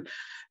grew,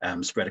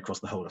 spread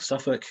across the whole of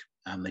Suffolk.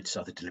 They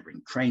started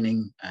delivering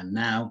training, and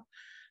now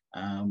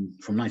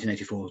from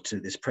 1984 to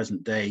this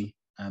present day,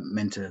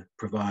 Mentor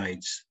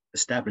provides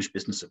established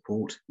business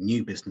support,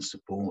 new business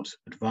support,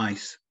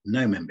 advice,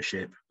 no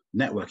membership,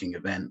 networking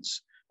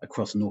events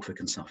across Norfolk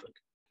and Suffolk.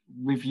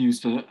 We've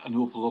used an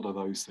awful lot of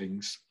those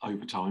things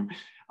over time.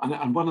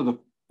 And one of the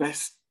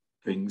best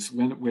things,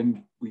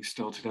 when we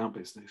started our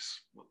business,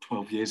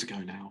 12 years ago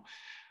now,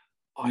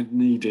 I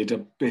needed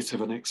a bit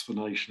of an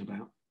explanation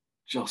about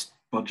just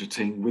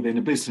budgeting within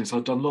a business.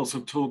 I've done lots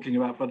of talking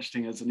about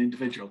budgeting as an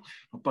individual,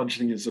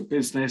 budgeting as a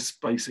business,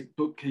 basic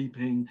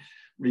bookkeeping,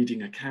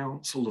 reading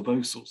accounts, all of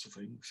those sorts of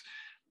things.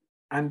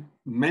 And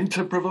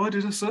Mentor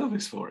provided a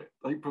service for it.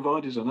 They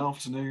provided an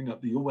afternoon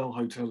at the Orwell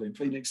Hotel in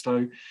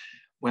Felixstowe,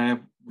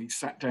 where we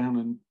sat down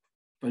and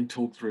they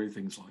talked through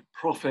things like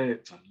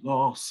profit and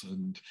loss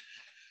and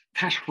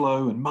cash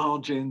flow and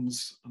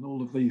margins and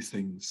all of these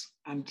things.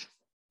 And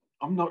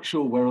I'm not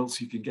sure where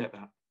else you can get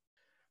that.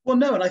 Well,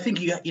 no, and I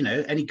think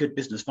any good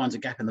business finds a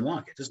gap in the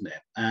market, doesn't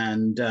it?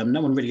 And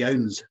no one really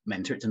owns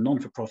Mentor. It's a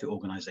non-for-profit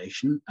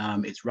organisation.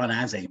 It's run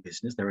as a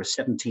business. There are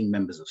 17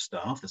 members of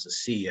staff. There's a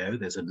CEO.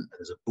 There's a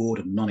board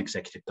of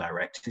non-executive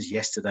directors.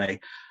 Yesterday,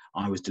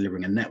 I was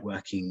delivering a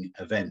networking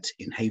event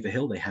in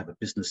Haverhill. They have a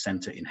business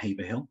centre in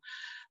Haverhill,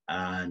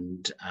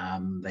 and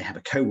they have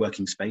a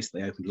co-working space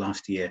they opened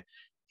last year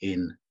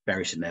in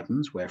Bury St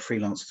Edmunds, where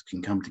freelancers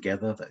can come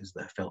together, those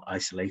that felt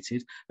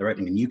isolated. They're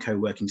opening a new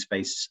co-working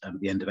space at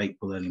the end of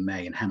April, early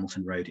May in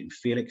Hamilton Road in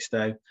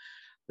Felixstowe.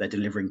 They're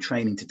delivering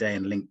training today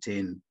in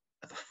LinkedIn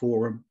at the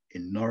Forum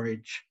in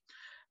Norwich.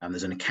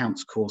 There's an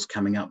accounts course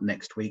coming up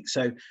next week.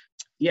 So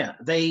yeah,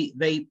 they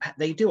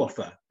do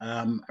offer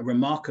a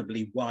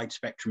remarkably wide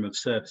spectrum of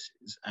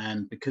services.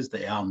 And because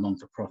they are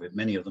non-for-profit,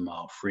 many of them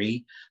are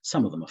free,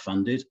 some of them are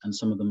funded, and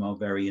some of them are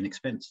very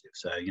inexpensive.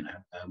 So,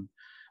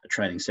 a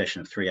training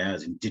session of 3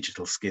 hours in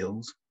digital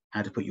skills,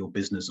 how to put your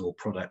business or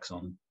products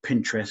on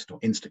Pinterest or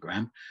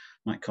Instagram,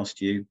 might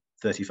cost you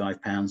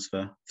 £35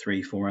 for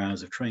 3-4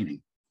 hours of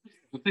training.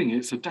 The thing is,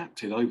 it's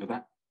adapted over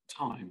that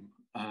time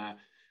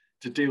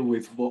to deal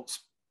with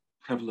what's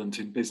prevalent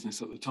in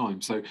business at the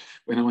time. So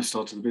when I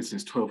started the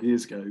business 12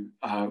 years ago,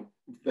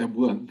 there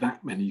weren't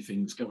that many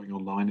things going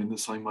online in the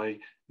same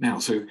way now.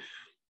 So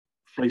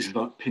phrases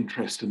like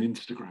Pinterest and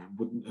Instagram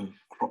wouldn't have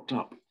cropped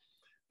up.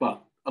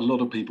 But a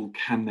lot of people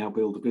can now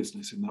build a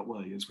business in that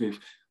way, as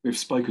we've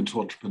spoken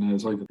to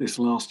entrepreneurs over this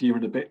last year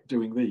and a bit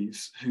doing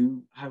these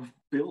who have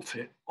built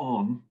it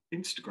on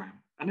Instagram,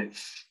 and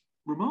it's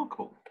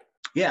remarkable.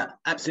 Yeah,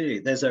 absolutely.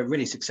 There's a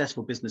really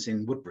successful business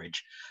in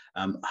Woodbridge.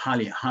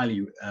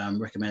 Highly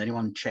recommend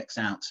anyone checks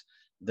out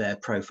their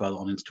profile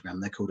on Instagram.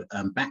 They're called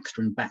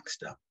Baxter and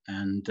Baxter,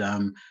 and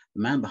the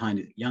man behind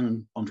it,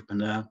 young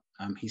entrepreneur,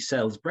 he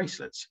sells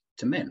bracelets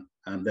to men.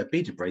 They're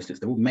beaded bracelets.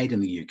 They're all made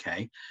in the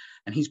UK.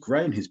 And he's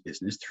grown his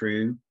business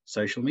through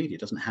social media.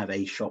 Doesn't have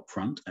a shop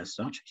front as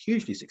such.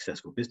 Hugely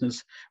successful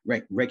business,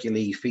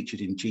 regularly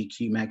featured in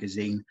GQ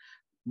magazine.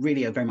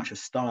 Really very much a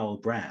style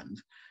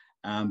brand,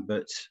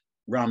 but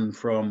run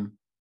from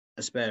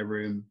a spare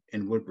room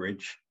in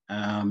Woodbridge,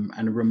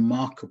 and a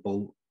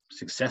remarkable,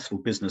 successful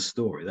business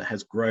story that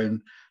has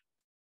grown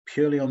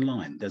purely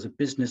online. There's a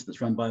business that's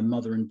run by a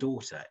mother and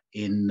daughter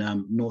in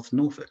North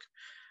Norfolk.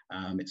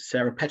 It's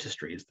Sarah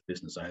Pettistry is the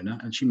business owner,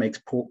 and she makes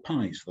pork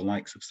pies for the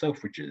likes of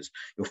Selfridges.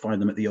 You'll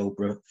find them at the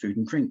Aldborough Food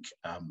and Drink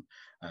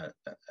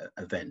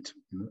event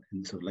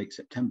in sort of late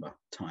September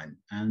time.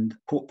 And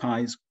pork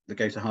pies that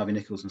go to Harvey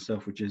Nichols and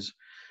Selfridges,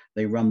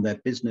 they run their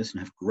business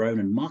and have grown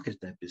and marketed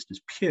their business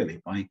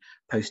purely by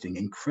posting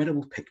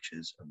incredible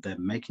pictures of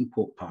them making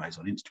pork pies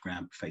on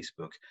Instagram,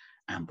 Facebook,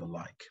 and the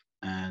like.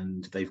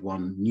 And they've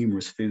won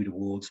numerous food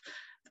awards.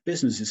 The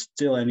business is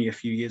still only a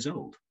few years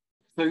old.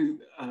 So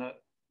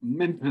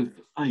Mentor's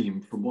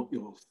aim, from what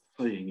you're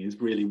saying, is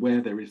really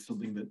where there is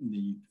something that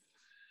needs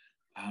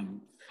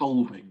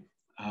solving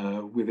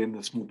within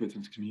the small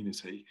business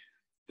community,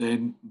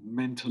 then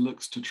Mentor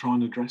looks to try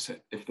and address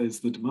it if there's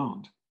the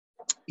demand.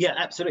 Yeah,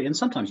 absolutely. And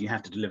sometimes you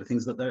have to deliver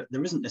things that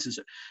there isn't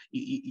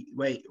necessarily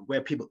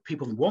where people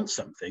want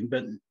something,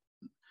 but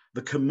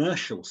the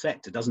commercial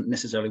sector doesn't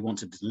necessarily want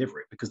to deliver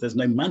it because there's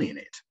no money in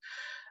it.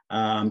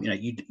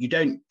 You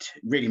don't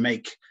really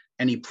make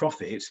any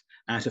profit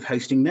out of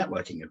hosting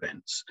networking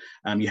events.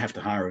 You have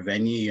to hire a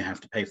venue, you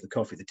have to pay for the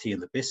coffee, the tea,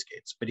 and the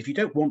biscuits. But if you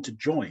don't want to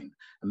join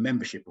a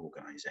membership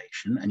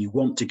organization and you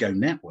want to go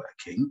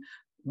networking,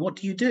 what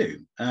do you do?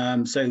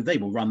 So they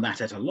will run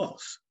that at a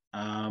loss.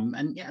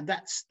 And yeah,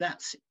 that's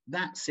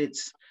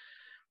its.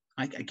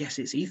 I guess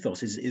its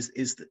ethos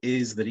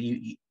is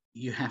that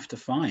you have to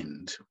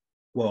find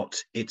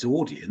what its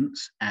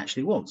audience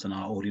actually wants, and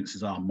our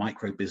audiences are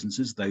micro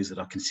businesses, those that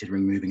are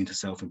considering moving into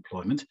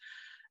self-employment.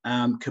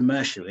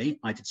 Commercially,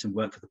 I did some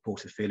work for the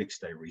Port of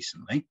Felixstowe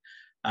recently,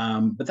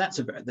 but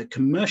the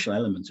commercial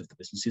element of the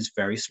business is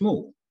very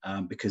small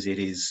because it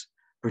is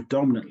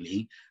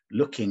predominantly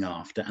looking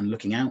after and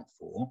looking out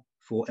for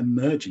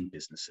emerging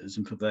businesses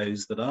and for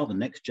those that are the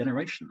next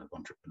generation of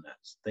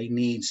entrepreneurs. They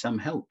need some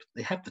help.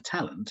 They have the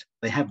talent,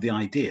 they have the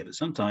idea, but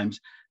sometimes,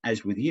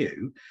 as with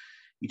you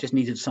just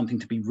needed something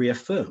to be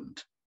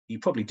reaffirmed. You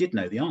probably did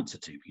know the answer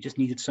to, but you just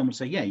needed someone to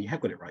say, yeah, you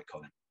have got it right,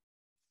 Colin.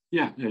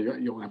 Yeah,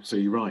 you're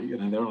absolutely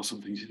right. There are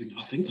some things you think,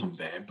 I think I'm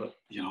there, but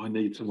I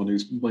need someone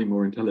who's way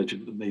more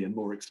intelligent than me and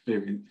more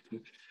experienced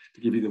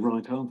to give you the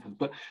right answers.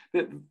 But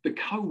the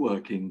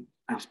co-working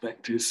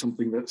aspect is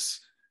something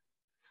that's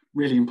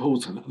really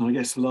important. And I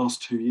guess the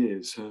last 2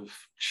 years have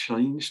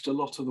changed a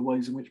lot of the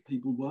ways in which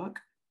people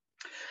work.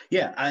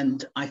 Yeah,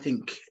 and I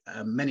think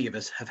many of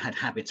us have had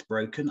habits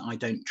broken. I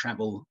don't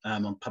travel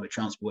on public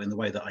transport in the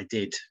way that I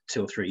did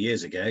 2 or 3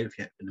 years ago. If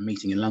you had a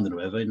meeting in London or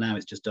whatever, now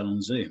it's just done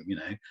on Zoom.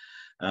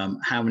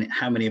 How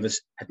many of us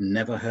had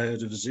never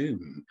heard of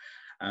Zoom?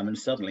 And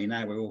suddenly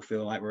now we all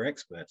feel like we're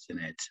experts in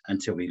it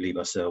until we leave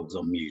ourselves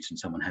on mute and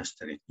someone has to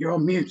tell you, you're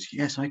on mute.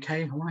 Yes,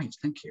 okay, all right,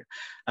 thank you.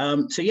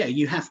 So yeah,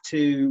 you have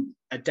to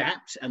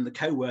adapt, and the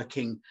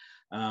co-working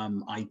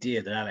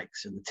idea that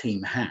Alex and the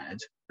team had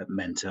at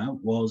Mentor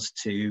was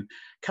to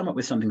come up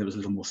with something that was a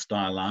little more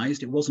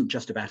stylized. It wasn't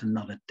just about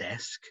another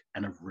desk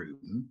and a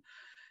room.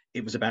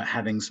 It was about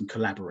having some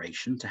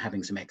collaboration, to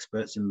having some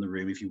experts in the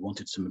room if you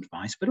wanted some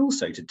advice, but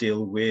also to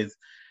deal with,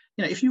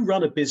 if you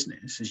run a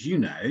business, as you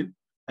know,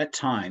 at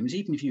times,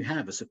 even if you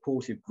have a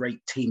supportive, great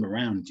team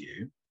around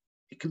you,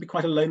 it can be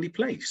quite a lonely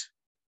place.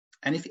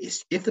 And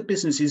if the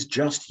business is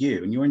just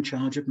you and you're in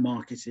charge of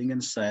marketing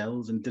and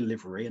sales and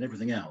delivery and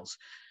everything else,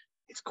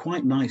 it's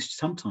quite nice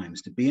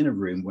sometimes to be in a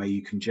room where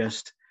you can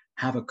just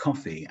have a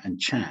coffee and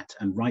chat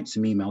and write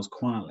some emails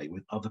quietly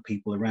with other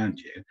people around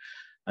you,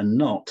 and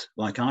not,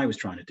 like I was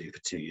trying to do for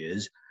 2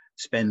 years,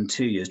 spend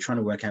 2 years trying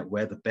to work out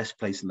where the best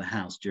place in the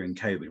house during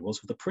COVID was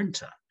for the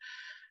printer.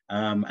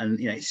 And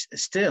it's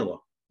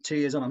still 2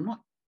 years on, I'm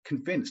not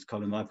convinced,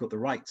 Colin, that I've got the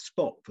right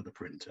spot for the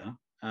printer,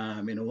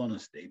 in all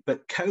honesty.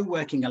 But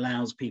co-working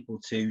allows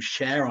people to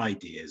share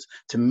ideas,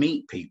 to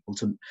meet people,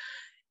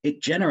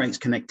 it generates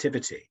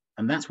connectivity.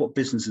 And that's what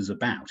business is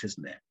about,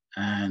 isn't it?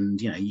 And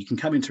you can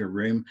come into a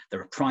room, there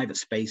are private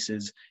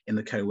spaces in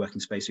the co-working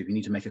space. If you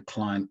need to make a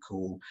client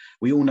call,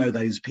 we all know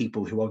those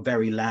people who are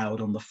very loud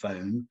on the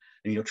phone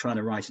and you're trying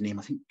to write an email.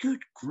 I think, good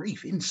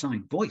grief,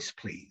 inside voice,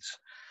 please.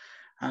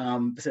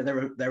 So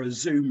there are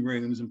Zoom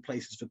rooms and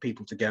places for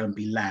people to go and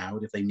be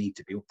loud if they need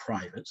to be, or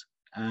private.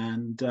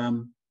 And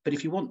but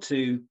if you want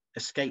to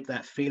escape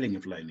that feeling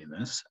of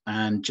loneliness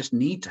and just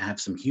need to have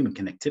some human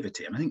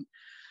connectivity, and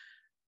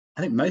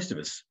I think most of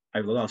us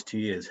over the last 2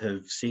 years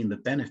have seen the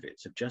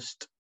benefits of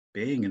just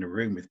being in a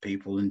room with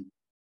people and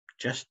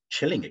just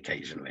chilling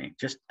occasionally,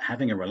 just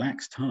having a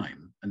relaxed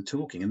time and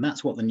talking. And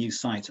that's what the new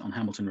site on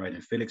Hamilton Road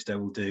in Felixstowe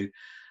will do.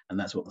 And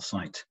that's what the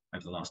site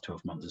over the last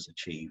 12 months has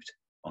achieved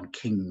on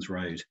Kings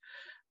Road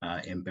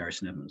in Bury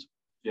St Edmunds.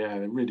 Yeah,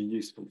 they're really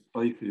useful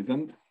spaces.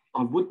 And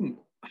I wouldn't,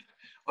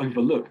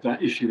 overlook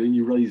that issue that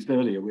you raised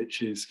earlier,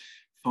 which is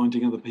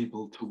finding other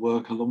people to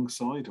work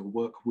alongside or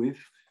work with,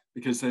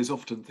 because there's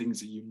often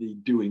things that you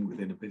need doing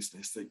within a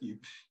business that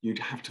you'd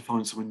have to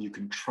find someone you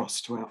can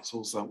trust to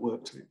outsource that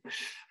work to.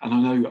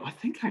 And I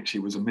think actually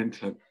it was a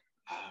mentor,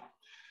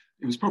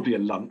 it was probably a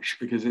lunch,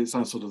 because it's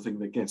that sort of thing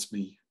that gets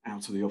me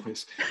out of the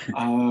office.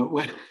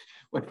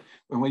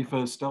 When we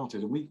first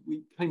started, and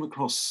we came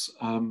across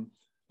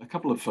a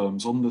couple of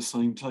firms on the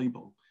same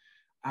table,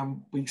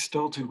 and we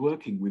started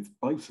working with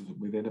both of them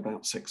within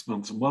about 6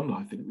 months. And one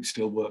I think we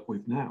still work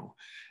with now,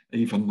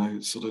 even though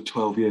it's sort of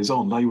 12 years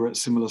on. They were at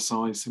similar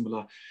size,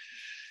 similar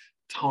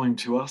time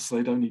to us.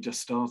 They'd only just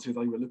started.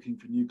 They were looking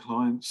for new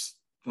clients.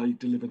 They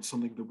delivered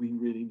something that we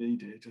really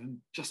needed. And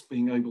just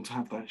being able to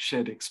have that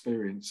shared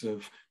experience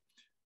of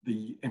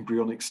the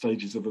embryonic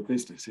stages of a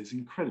business is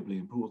incredibly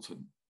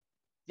important.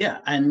 Yeah,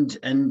 and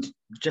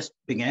just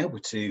being able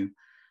to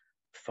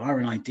fire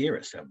an idea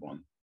at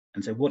someone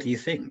and say, what do you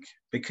think?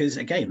 Because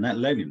again, that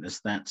loneliness,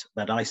 that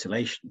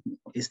isolation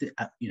is the,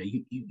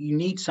 you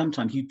need,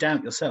 sometimes you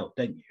doubt yourself,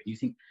 don't you? You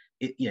think,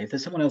 if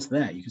there's someone else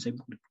there, you can say,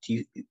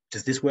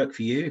 does this work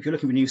for you? If you're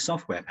looking for a new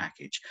software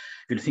package,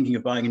 if you're thinking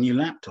of buying a new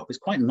laptop, it's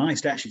quite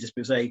nice to actually just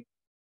say,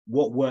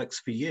 what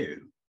works for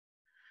you?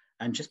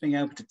 And just being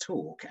able to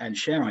talk and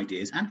share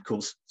ideas, and of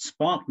course,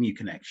 spark new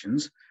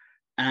connections,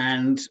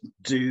 and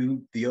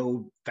do the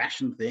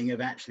old-fashioned thing of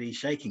actually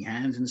shaking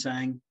hands and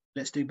saying,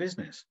 let's do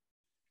business.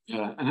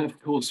 Yeah, and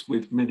of course,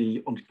 with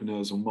many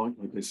entrepreneurs or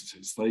micro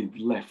businesses, they've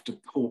left a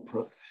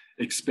corporate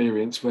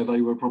experience where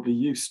they were probably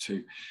used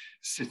to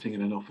sitting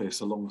in an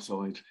office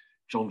alongside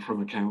John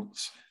from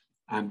accounts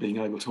and being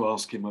able to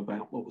ask him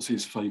about what was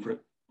his favourite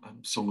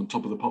song on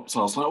Top of the Pops.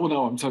 I was like, oh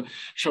no, I'm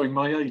showing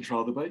my age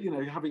rather, but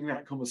having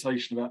that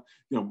conversation about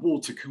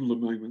water cooler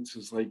moments,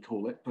 as they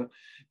call it, but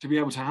to be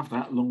able to have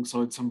that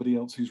alongside somebody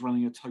else who's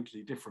running a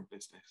totally different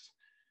business,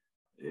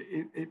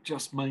 it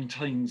just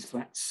maintains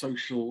that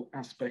social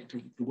aspect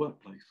of the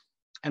workplace.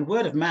 And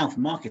word of mouth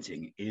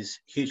marketing is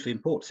hugely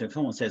important. So if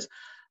someone says,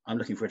 I'm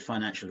looking for a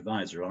financial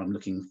advisor, or I'm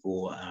looking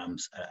for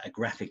a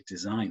graphic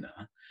designer,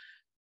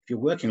 if you're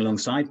working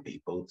alongside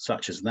people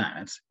such as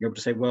that, you're able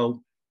to say,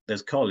 well,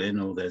 there's Colin,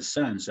 or there's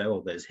so-and-so,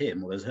 or there's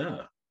him, or there's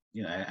her,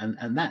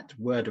 and that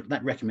word of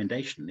that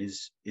recommendation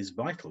is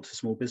vital to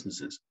small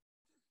businesses.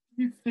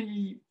 You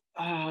see,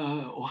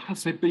 or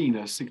has there been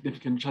a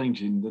significant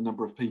change in the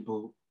number of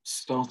people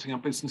starting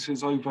up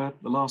businesses over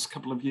the last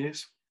couple of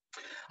years?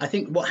 I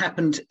think what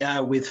happened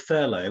with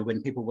furlough,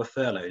 when people were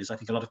furloughed, is I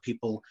think a lot of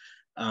people,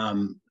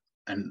 and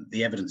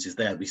the evidence is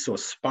there, we saw a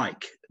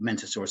spike,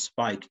 Mentor saw a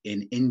spike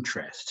in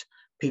interest.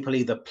 People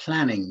either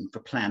planning for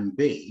plan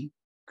B,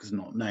 because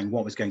not knowing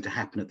what was going to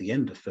happen at the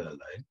end of furlough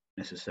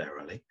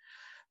necessarily,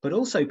 but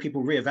also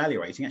people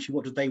reevaluating actually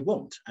what do they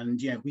want.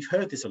 And we've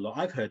heard this a lot.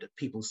 I've heard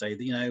people say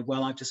that,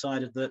 well, I've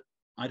decided that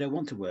I don't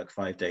want to work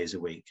 5 days a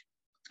week.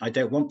 I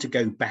don't want to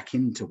go back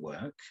into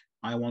work.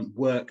 I want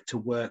work to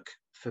work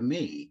for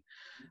me.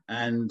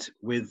 And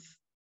with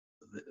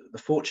the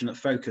fortunate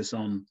focus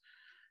on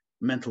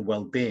mental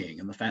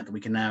well-being and the fact that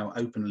we can now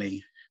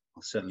openly,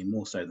 or certainly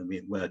more so than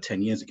we were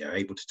 10 years ago,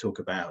 able to talk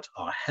about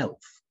our health,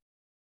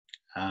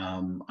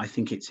 I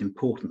think it's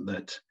important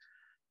that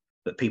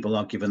people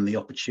are given the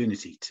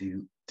opportunity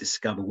to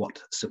discover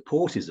what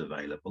support is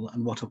available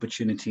and what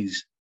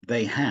opportunities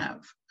they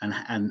have,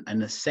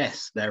 and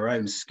assess their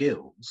own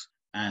skills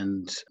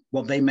and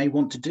what they may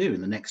want to do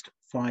in the next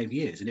 5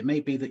 years. And it may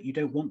be that you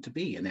don't want to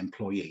be an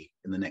employee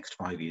in the next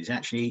 5 years.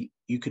 Actually,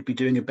 you could be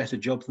doing a better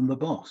job than the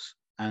boss.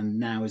 And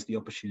now is the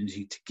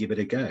opportunity to give it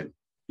a go.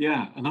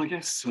 Yeah, and I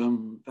guess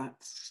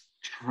that's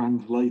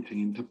translating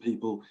into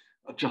people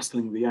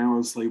adjusting the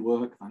hours they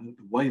work, the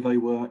way they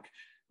work.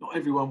 Not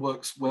everyone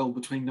works well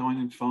between 9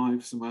 and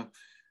 5. Some are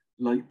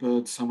late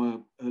birds, some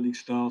are early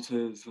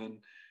starters,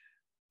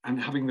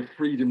 and having the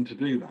freedom to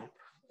do that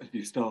as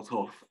you start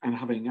off, and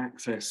having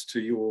access to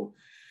your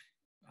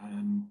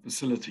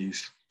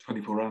facilities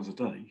 24 hours a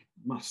day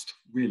must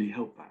really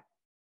help that.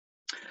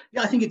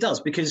 Yeah, I think it does,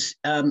 because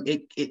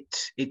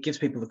it gives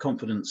people the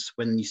confidence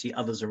when you see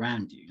others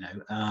around you.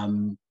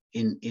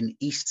 In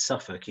East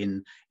Suffolk,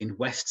 in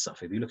West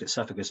Suffolk, if you look at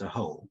Suffolk as a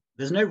whole,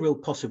 there's no real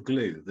pot of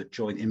glue that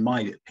join, in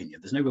my opinion,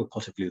 there's no real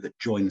pot of glue that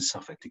joins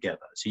Suffolk together.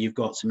 So you've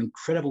got some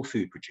incredible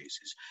food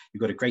producers,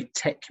 you've got a great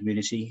tech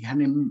community, you have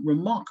a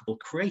remarkable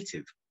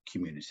creative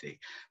community,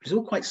 but it's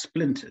all quite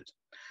splintered.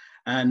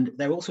 And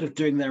they're all sort of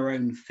doing their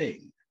own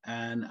thing.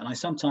 And I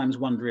sometimes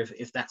wonder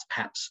if that's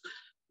perhaps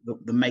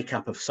the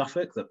makeup of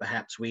Suffolk, that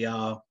perhaps we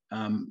are,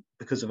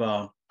 because of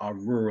our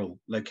rural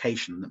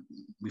location,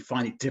 we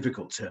find it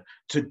difficult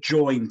to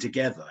join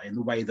together in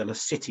the way that a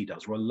city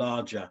does, or a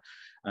larger,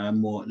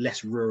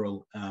 less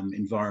rural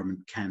environment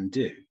can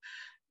do.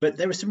 But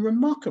there are some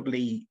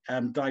remarkably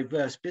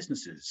diverse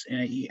businesses.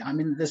 I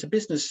mean, there's a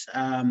business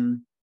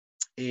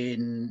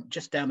in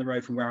just down the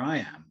road from where I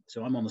am.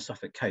 So I'm on the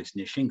Suffolk coast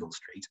near Shingle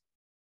Street.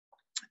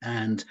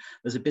 And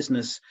there's a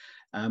business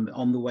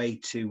on the way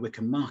to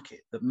Wickham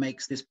Market that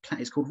makes this,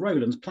 it's called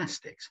Rowland's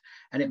Plastics,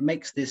 and it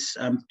makes this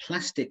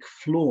plastic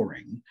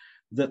flooring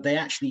that they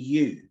actually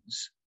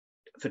use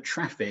for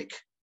traffic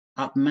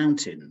up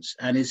mountains.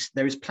 And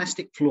there is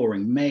plastic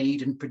flooring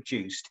made and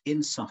produced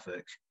in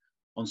Suffolk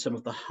on some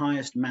of the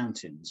highest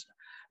mountains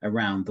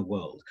around the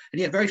world. And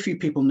yet very few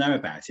people know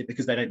about it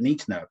because they don't need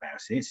to know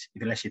about it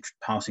unless you're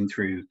passing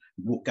through,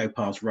 go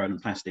past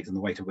Roland Plastics on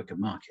the way to Wickham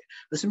Market.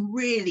 There's some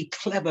really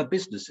clever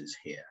businesses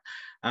here,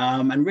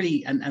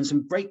 and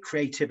some great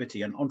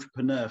creativity and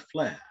entrepreneur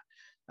flair.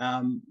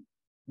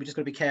 We just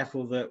got to be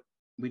careful that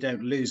we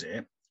don't lose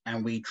it,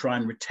 and we try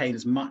and retain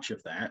as much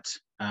of that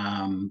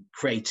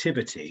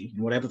creativity,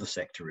 whatever the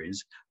sector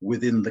is,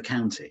 within the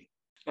county.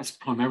 That's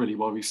primarily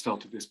why we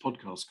started this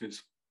podcast,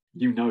 because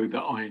you know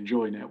that I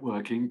enjoy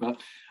networking,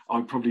 but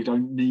I probably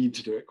don't need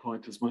to do it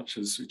quite as much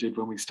as we did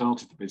when we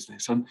started the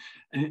business. And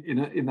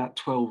in that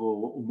 12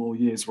 or more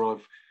years where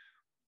I've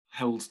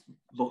held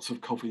lots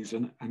of coffees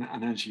and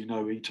as you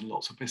know, eaten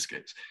lots of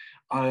biscuits,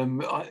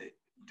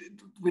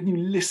 when you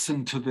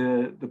listen to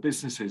the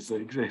businesses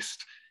that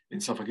exist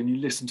in Suffolk and you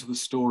listen to the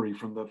story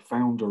from the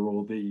founder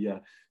or the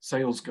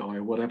sales guy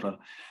or whatever,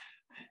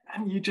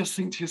 and you just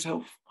think to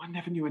yourself, I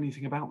never knew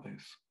anything about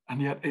this.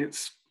 And yet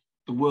it's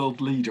the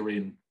world leader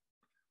in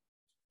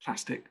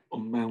plastic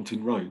on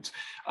mountain roads,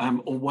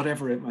 or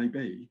whatever it may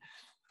be.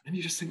 And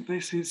you just think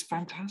this is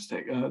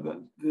fantastic.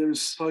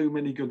 There's so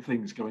many good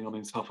things going on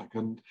in Suffolk.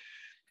 And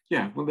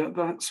yeah, well,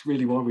 that's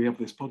really why we have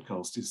this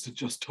podcast, is to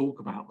just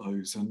talk about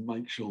those and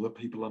make sure that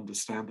people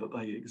understand that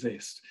they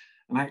exist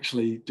and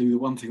actually do the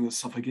one thing that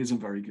Suffolk isn't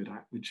very good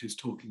at, which is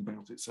talking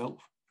about itself.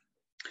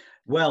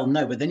 Well,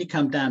 no, but then you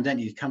come down, don't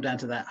you? You come down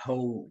to that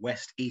whole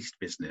West-East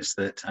business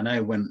that I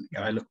know when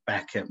I look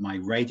back at my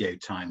radio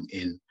time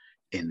in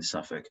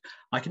Suffolk,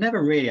 I can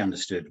never really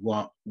understood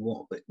what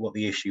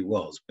the issue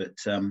was. But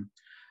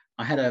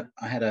I had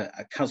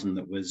a cousin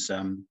that was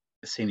a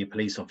senior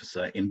police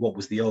officer in what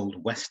was the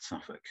old West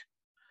Suffolk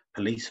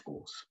police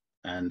force.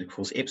 And of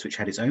course, Ipswich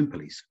had its own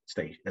police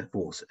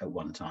force at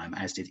one time,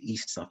 as did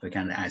East Suffolk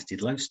and as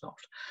did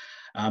Lowestoft.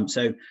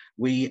 So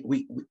we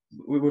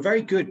were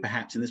very good,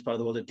 perhaps, in this part of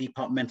the world at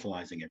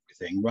departmentalizing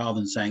everything, rather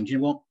than saying, do you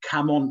know what,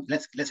 come on,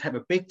 let's have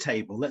a big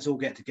table, let's all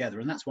get together.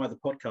 And that's why the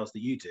podcast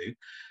that you do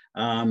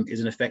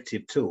is an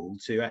effective tool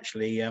to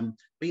actually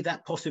be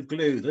that pot of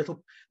glue,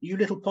 you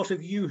little pot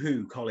of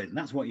yoo-hoo, Colin.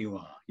 That's what you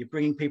are. You're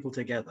bringing people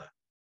together.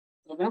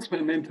 Well, that's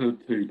where Mentor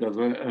 2 does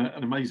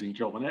an amazing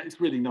job, and it's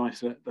really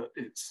nice that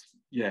it's,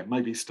 yeah,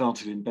 maybe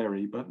started in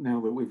Bury, but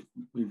now that we've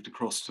moved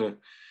across to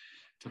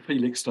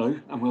Felixstowe,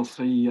 and we'll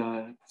see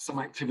some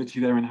activity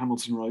there in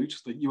Hamilton Road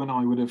that you and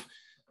I would have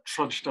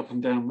trudged up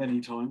and down many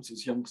times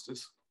as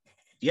youngsters.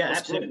 Yeah, that's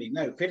absolutely.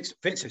 Great. No,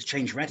 Felix has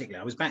changed radically.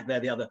 I was back there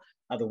the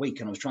other week,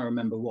 and I was trying to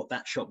remember what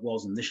that shop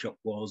was and this shop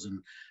was,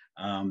 and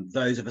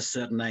those of a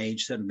certain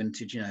age, certain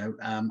vintage, you know,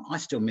 I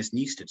still miss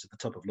Newstead's at the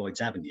top of Lloyd's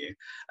Avenue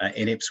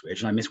in Ipswich,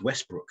 and I miss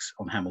Westbrook's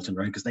on Hamilton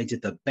Road because they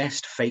did the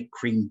best fake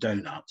cream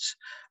donuts.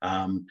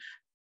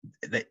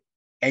 That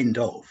end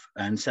of,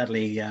 and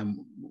sadly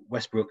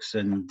Westbrook's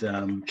and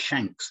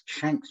Shanks.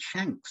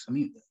 I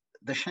mean,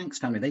 the Shanks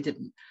family, they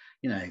didn't,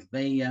 you know,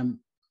 they've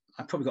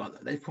probably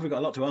got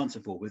a lot to answer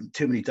for with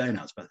too many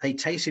donuts, but they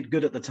tasted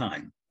good at the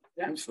time.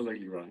 Yeah,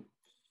 absolutely right.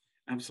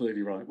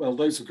 Absolutely right. Well,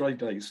 those are great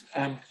days.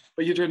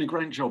 But you're doing a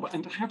great job.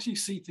 And how do you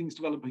see things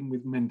developing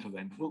with Mentor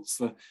then? What's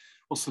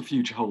the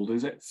future hold?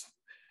 Is it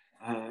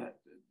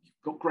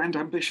you've got grand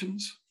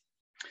ambitions?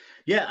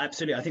 Yeah,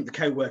 absolutely. I think the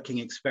co-working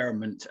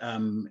experiment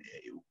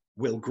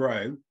will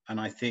grow. And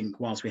I think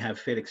whilst we have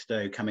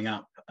Felixstowe coming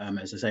up,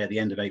 as I say, at the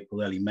end of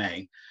April, early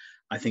May,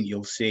 I think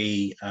you'll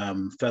see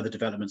further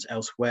developments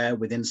elsewhere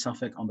within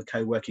Suffolk on the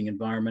co-working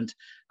environment,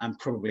 and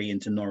probably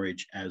into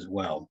Norwich as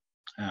well.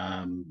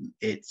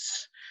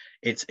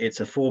 It's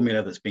a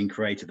formula that's been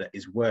created that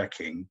is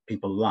working,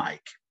 people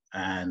like,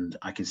 and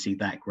I can see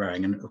that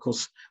growing. And of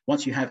course,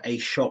 once you have a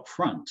shop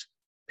front,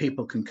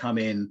 people can come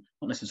in,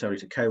 not necessarily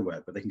to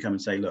co-work, but they can come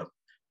and say, look,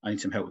 I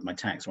need some help with my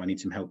tax, or I need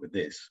some help with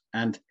this.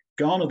 And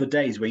gone are the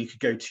days where you could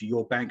go to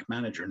your bank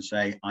manager and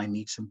say, I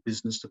need some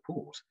business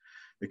support,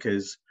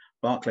 because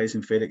Barclays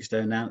in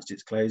Felixstowe announced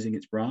it's closing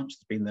its branch.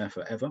 It's been there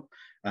forever.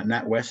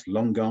 NatWest,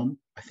 long gone.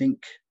 I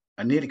think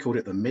I nearly called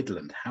it the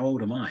Midland. How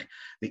old am I?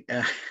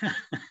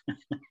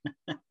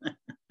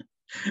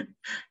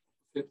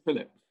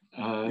 Philip.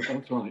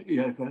 That's right.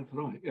 Yeah, that's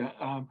right.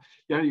 Yeah,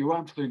 yeah, you're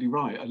absolutely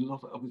right. I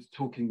was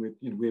talking with,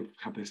 you know, we've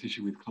had this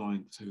issue with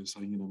clients who are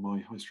saying, you know, my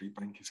high street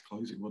bank is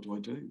closing. What do I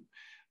do?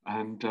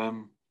 And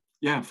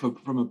yeah,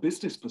 from a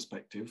business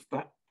perspective,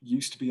 that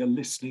used to be a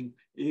listening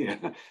ear.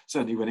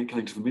 Certainly when it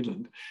came to the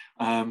Midland,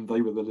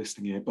 they were the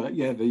listening ear. But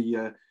yeah,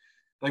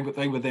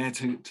 they were there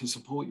to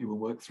support you and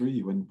work through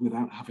you, and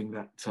without having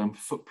that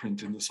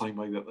footprint in the same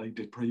way that they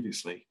did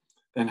previously,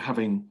 then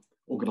having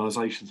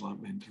organisations like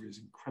Mentor is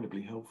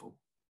incredibly helpful.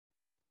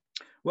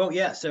 Well,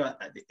 yeah, so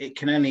it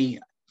can only,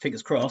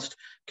 fingers crossed,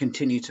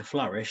 continue to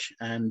flourish,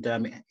 and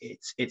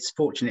it's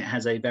fortunate it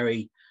has a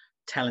very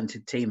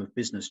talented team of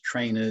business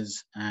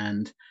trainers,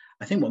 and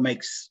I think what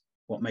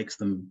makes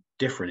them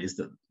different is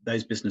that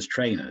those business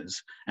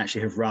trainers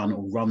actually have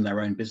run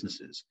their own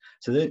businesses.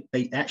 So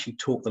they actually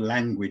talk the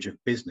language of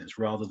business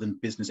rather than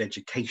business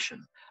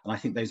education. And I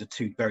think those are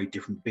two very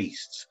different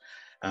beasts.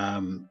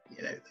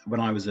 When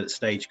I was at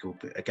Stage School,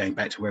 going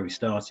back to where we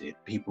started,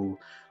 people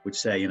would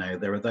say,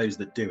 there are those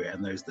that do it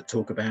and those that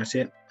talk about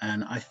it.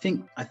 And I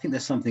think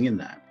there's something in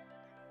that.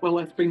 Well,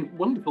 it's been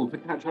wonderful to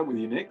catch up with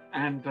you, Nick,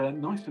 and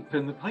nice to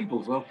turn the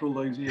tables after all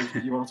those years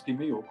of you asking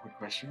me awkward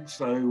questions.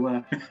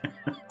 So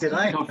did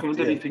I found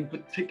anything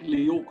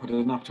particularly awkward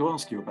enough to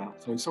ask you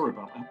about, so sorry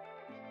about that.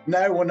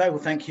 No, well,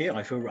 thank you.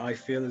 I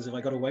feel as if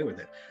I got away with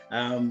it,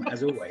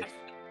 as always.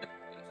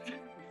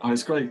 Oh,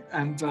 it's great.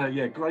 And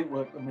great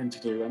work they're meant to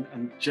do.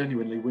 And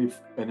genuinely, we've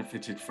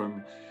benefited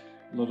from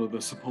a lot of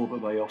the support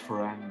that they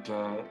offer and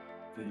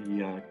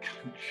the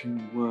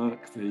coaching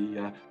work,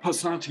 the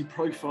personality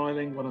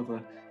profiling, one of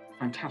the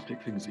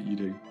fantastic things that you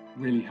do.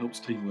 Really helps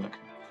teamwork.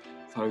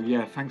 So,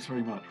 yeah, thanks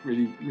very much.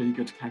 Really, really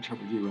good to catch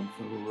up with you and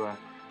for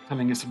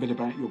telling us a bit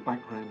about your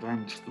background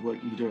and the work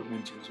you do at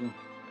Mentor as well.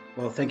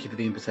 Well, thank you for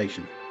the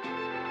invitation.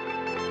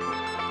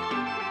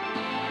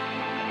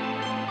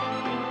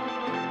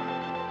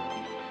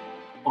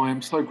 I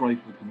am so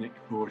grateful to Nick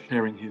for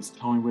sharing his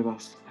time with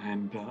us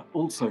and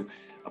also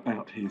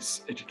about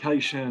his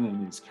education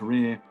and his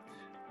career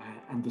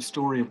and the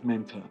story of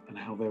Mentor and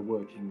how they're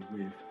working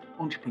with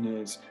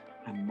entrepreneurs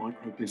and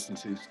micro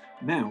businesses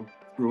now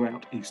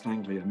throughout East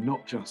Anglia,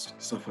 not just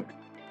Suffolk.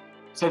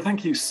 So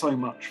thank you so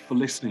much for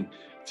listening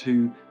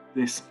to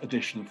this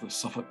edition of the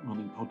Suffolk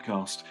Money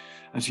Podcast.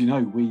 As you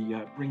know, we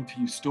bring to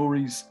you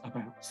stories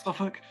about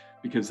Suffolk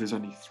because there's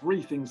only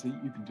 3 things that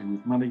you can do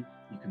with money.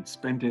 You can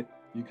spend it,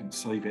 you can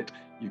save it,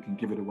 you can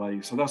give it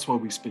away. So that's why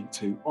we speak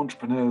to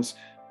entrepreneurs,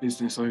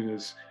 business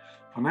owners,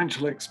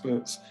 financial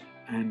experts,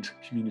 and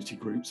community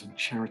groups and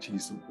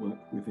charities that work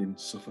within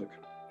Suffolk.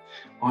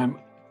 I'm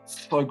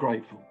so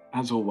grateful,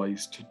 as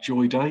always, to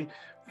Joy Day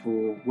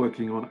for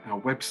working on our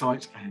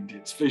website and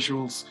its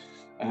visuals,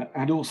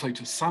 and also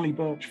to Sally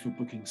Birch for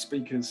booking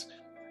speakers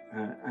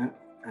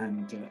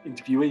and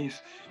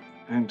interviewees,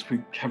 and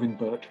to Kevin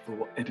Birch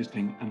for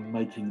editing and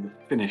making the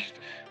finished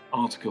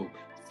article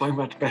so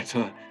much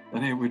better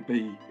than it would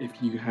be if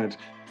you had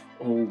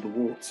all the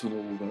warts and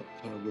all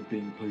that would be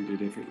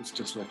included if it was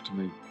just left to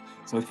me.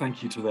 So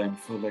thank you to them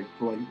for their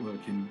great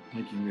work in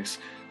making this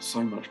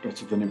so much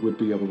better than it would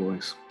be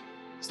otherwise.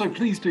 So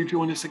please do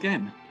join us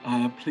again.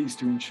 Please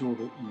do ensure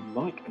that you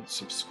like and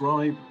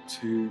subscribe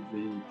to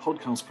the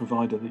podcast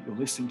provider that you're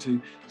listening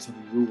to so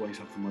that you always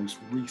have the most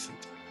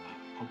recent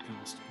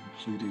podcast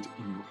included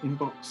in your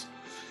inbox.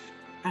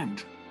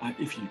 And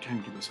if you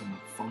can give us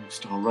a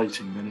 5-star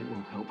rating, then it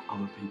will help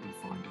other people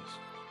find us.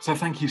 So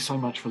thank you so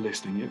much for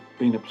listening. It's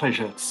been a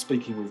pleasure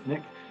speaking with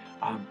Nick,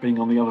 being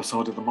on the other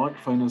side of the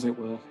microphone, as it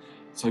were.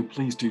 So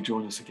please do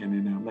join us again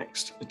in our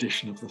next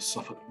edition of the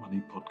Suffolk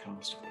Money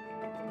Podcast.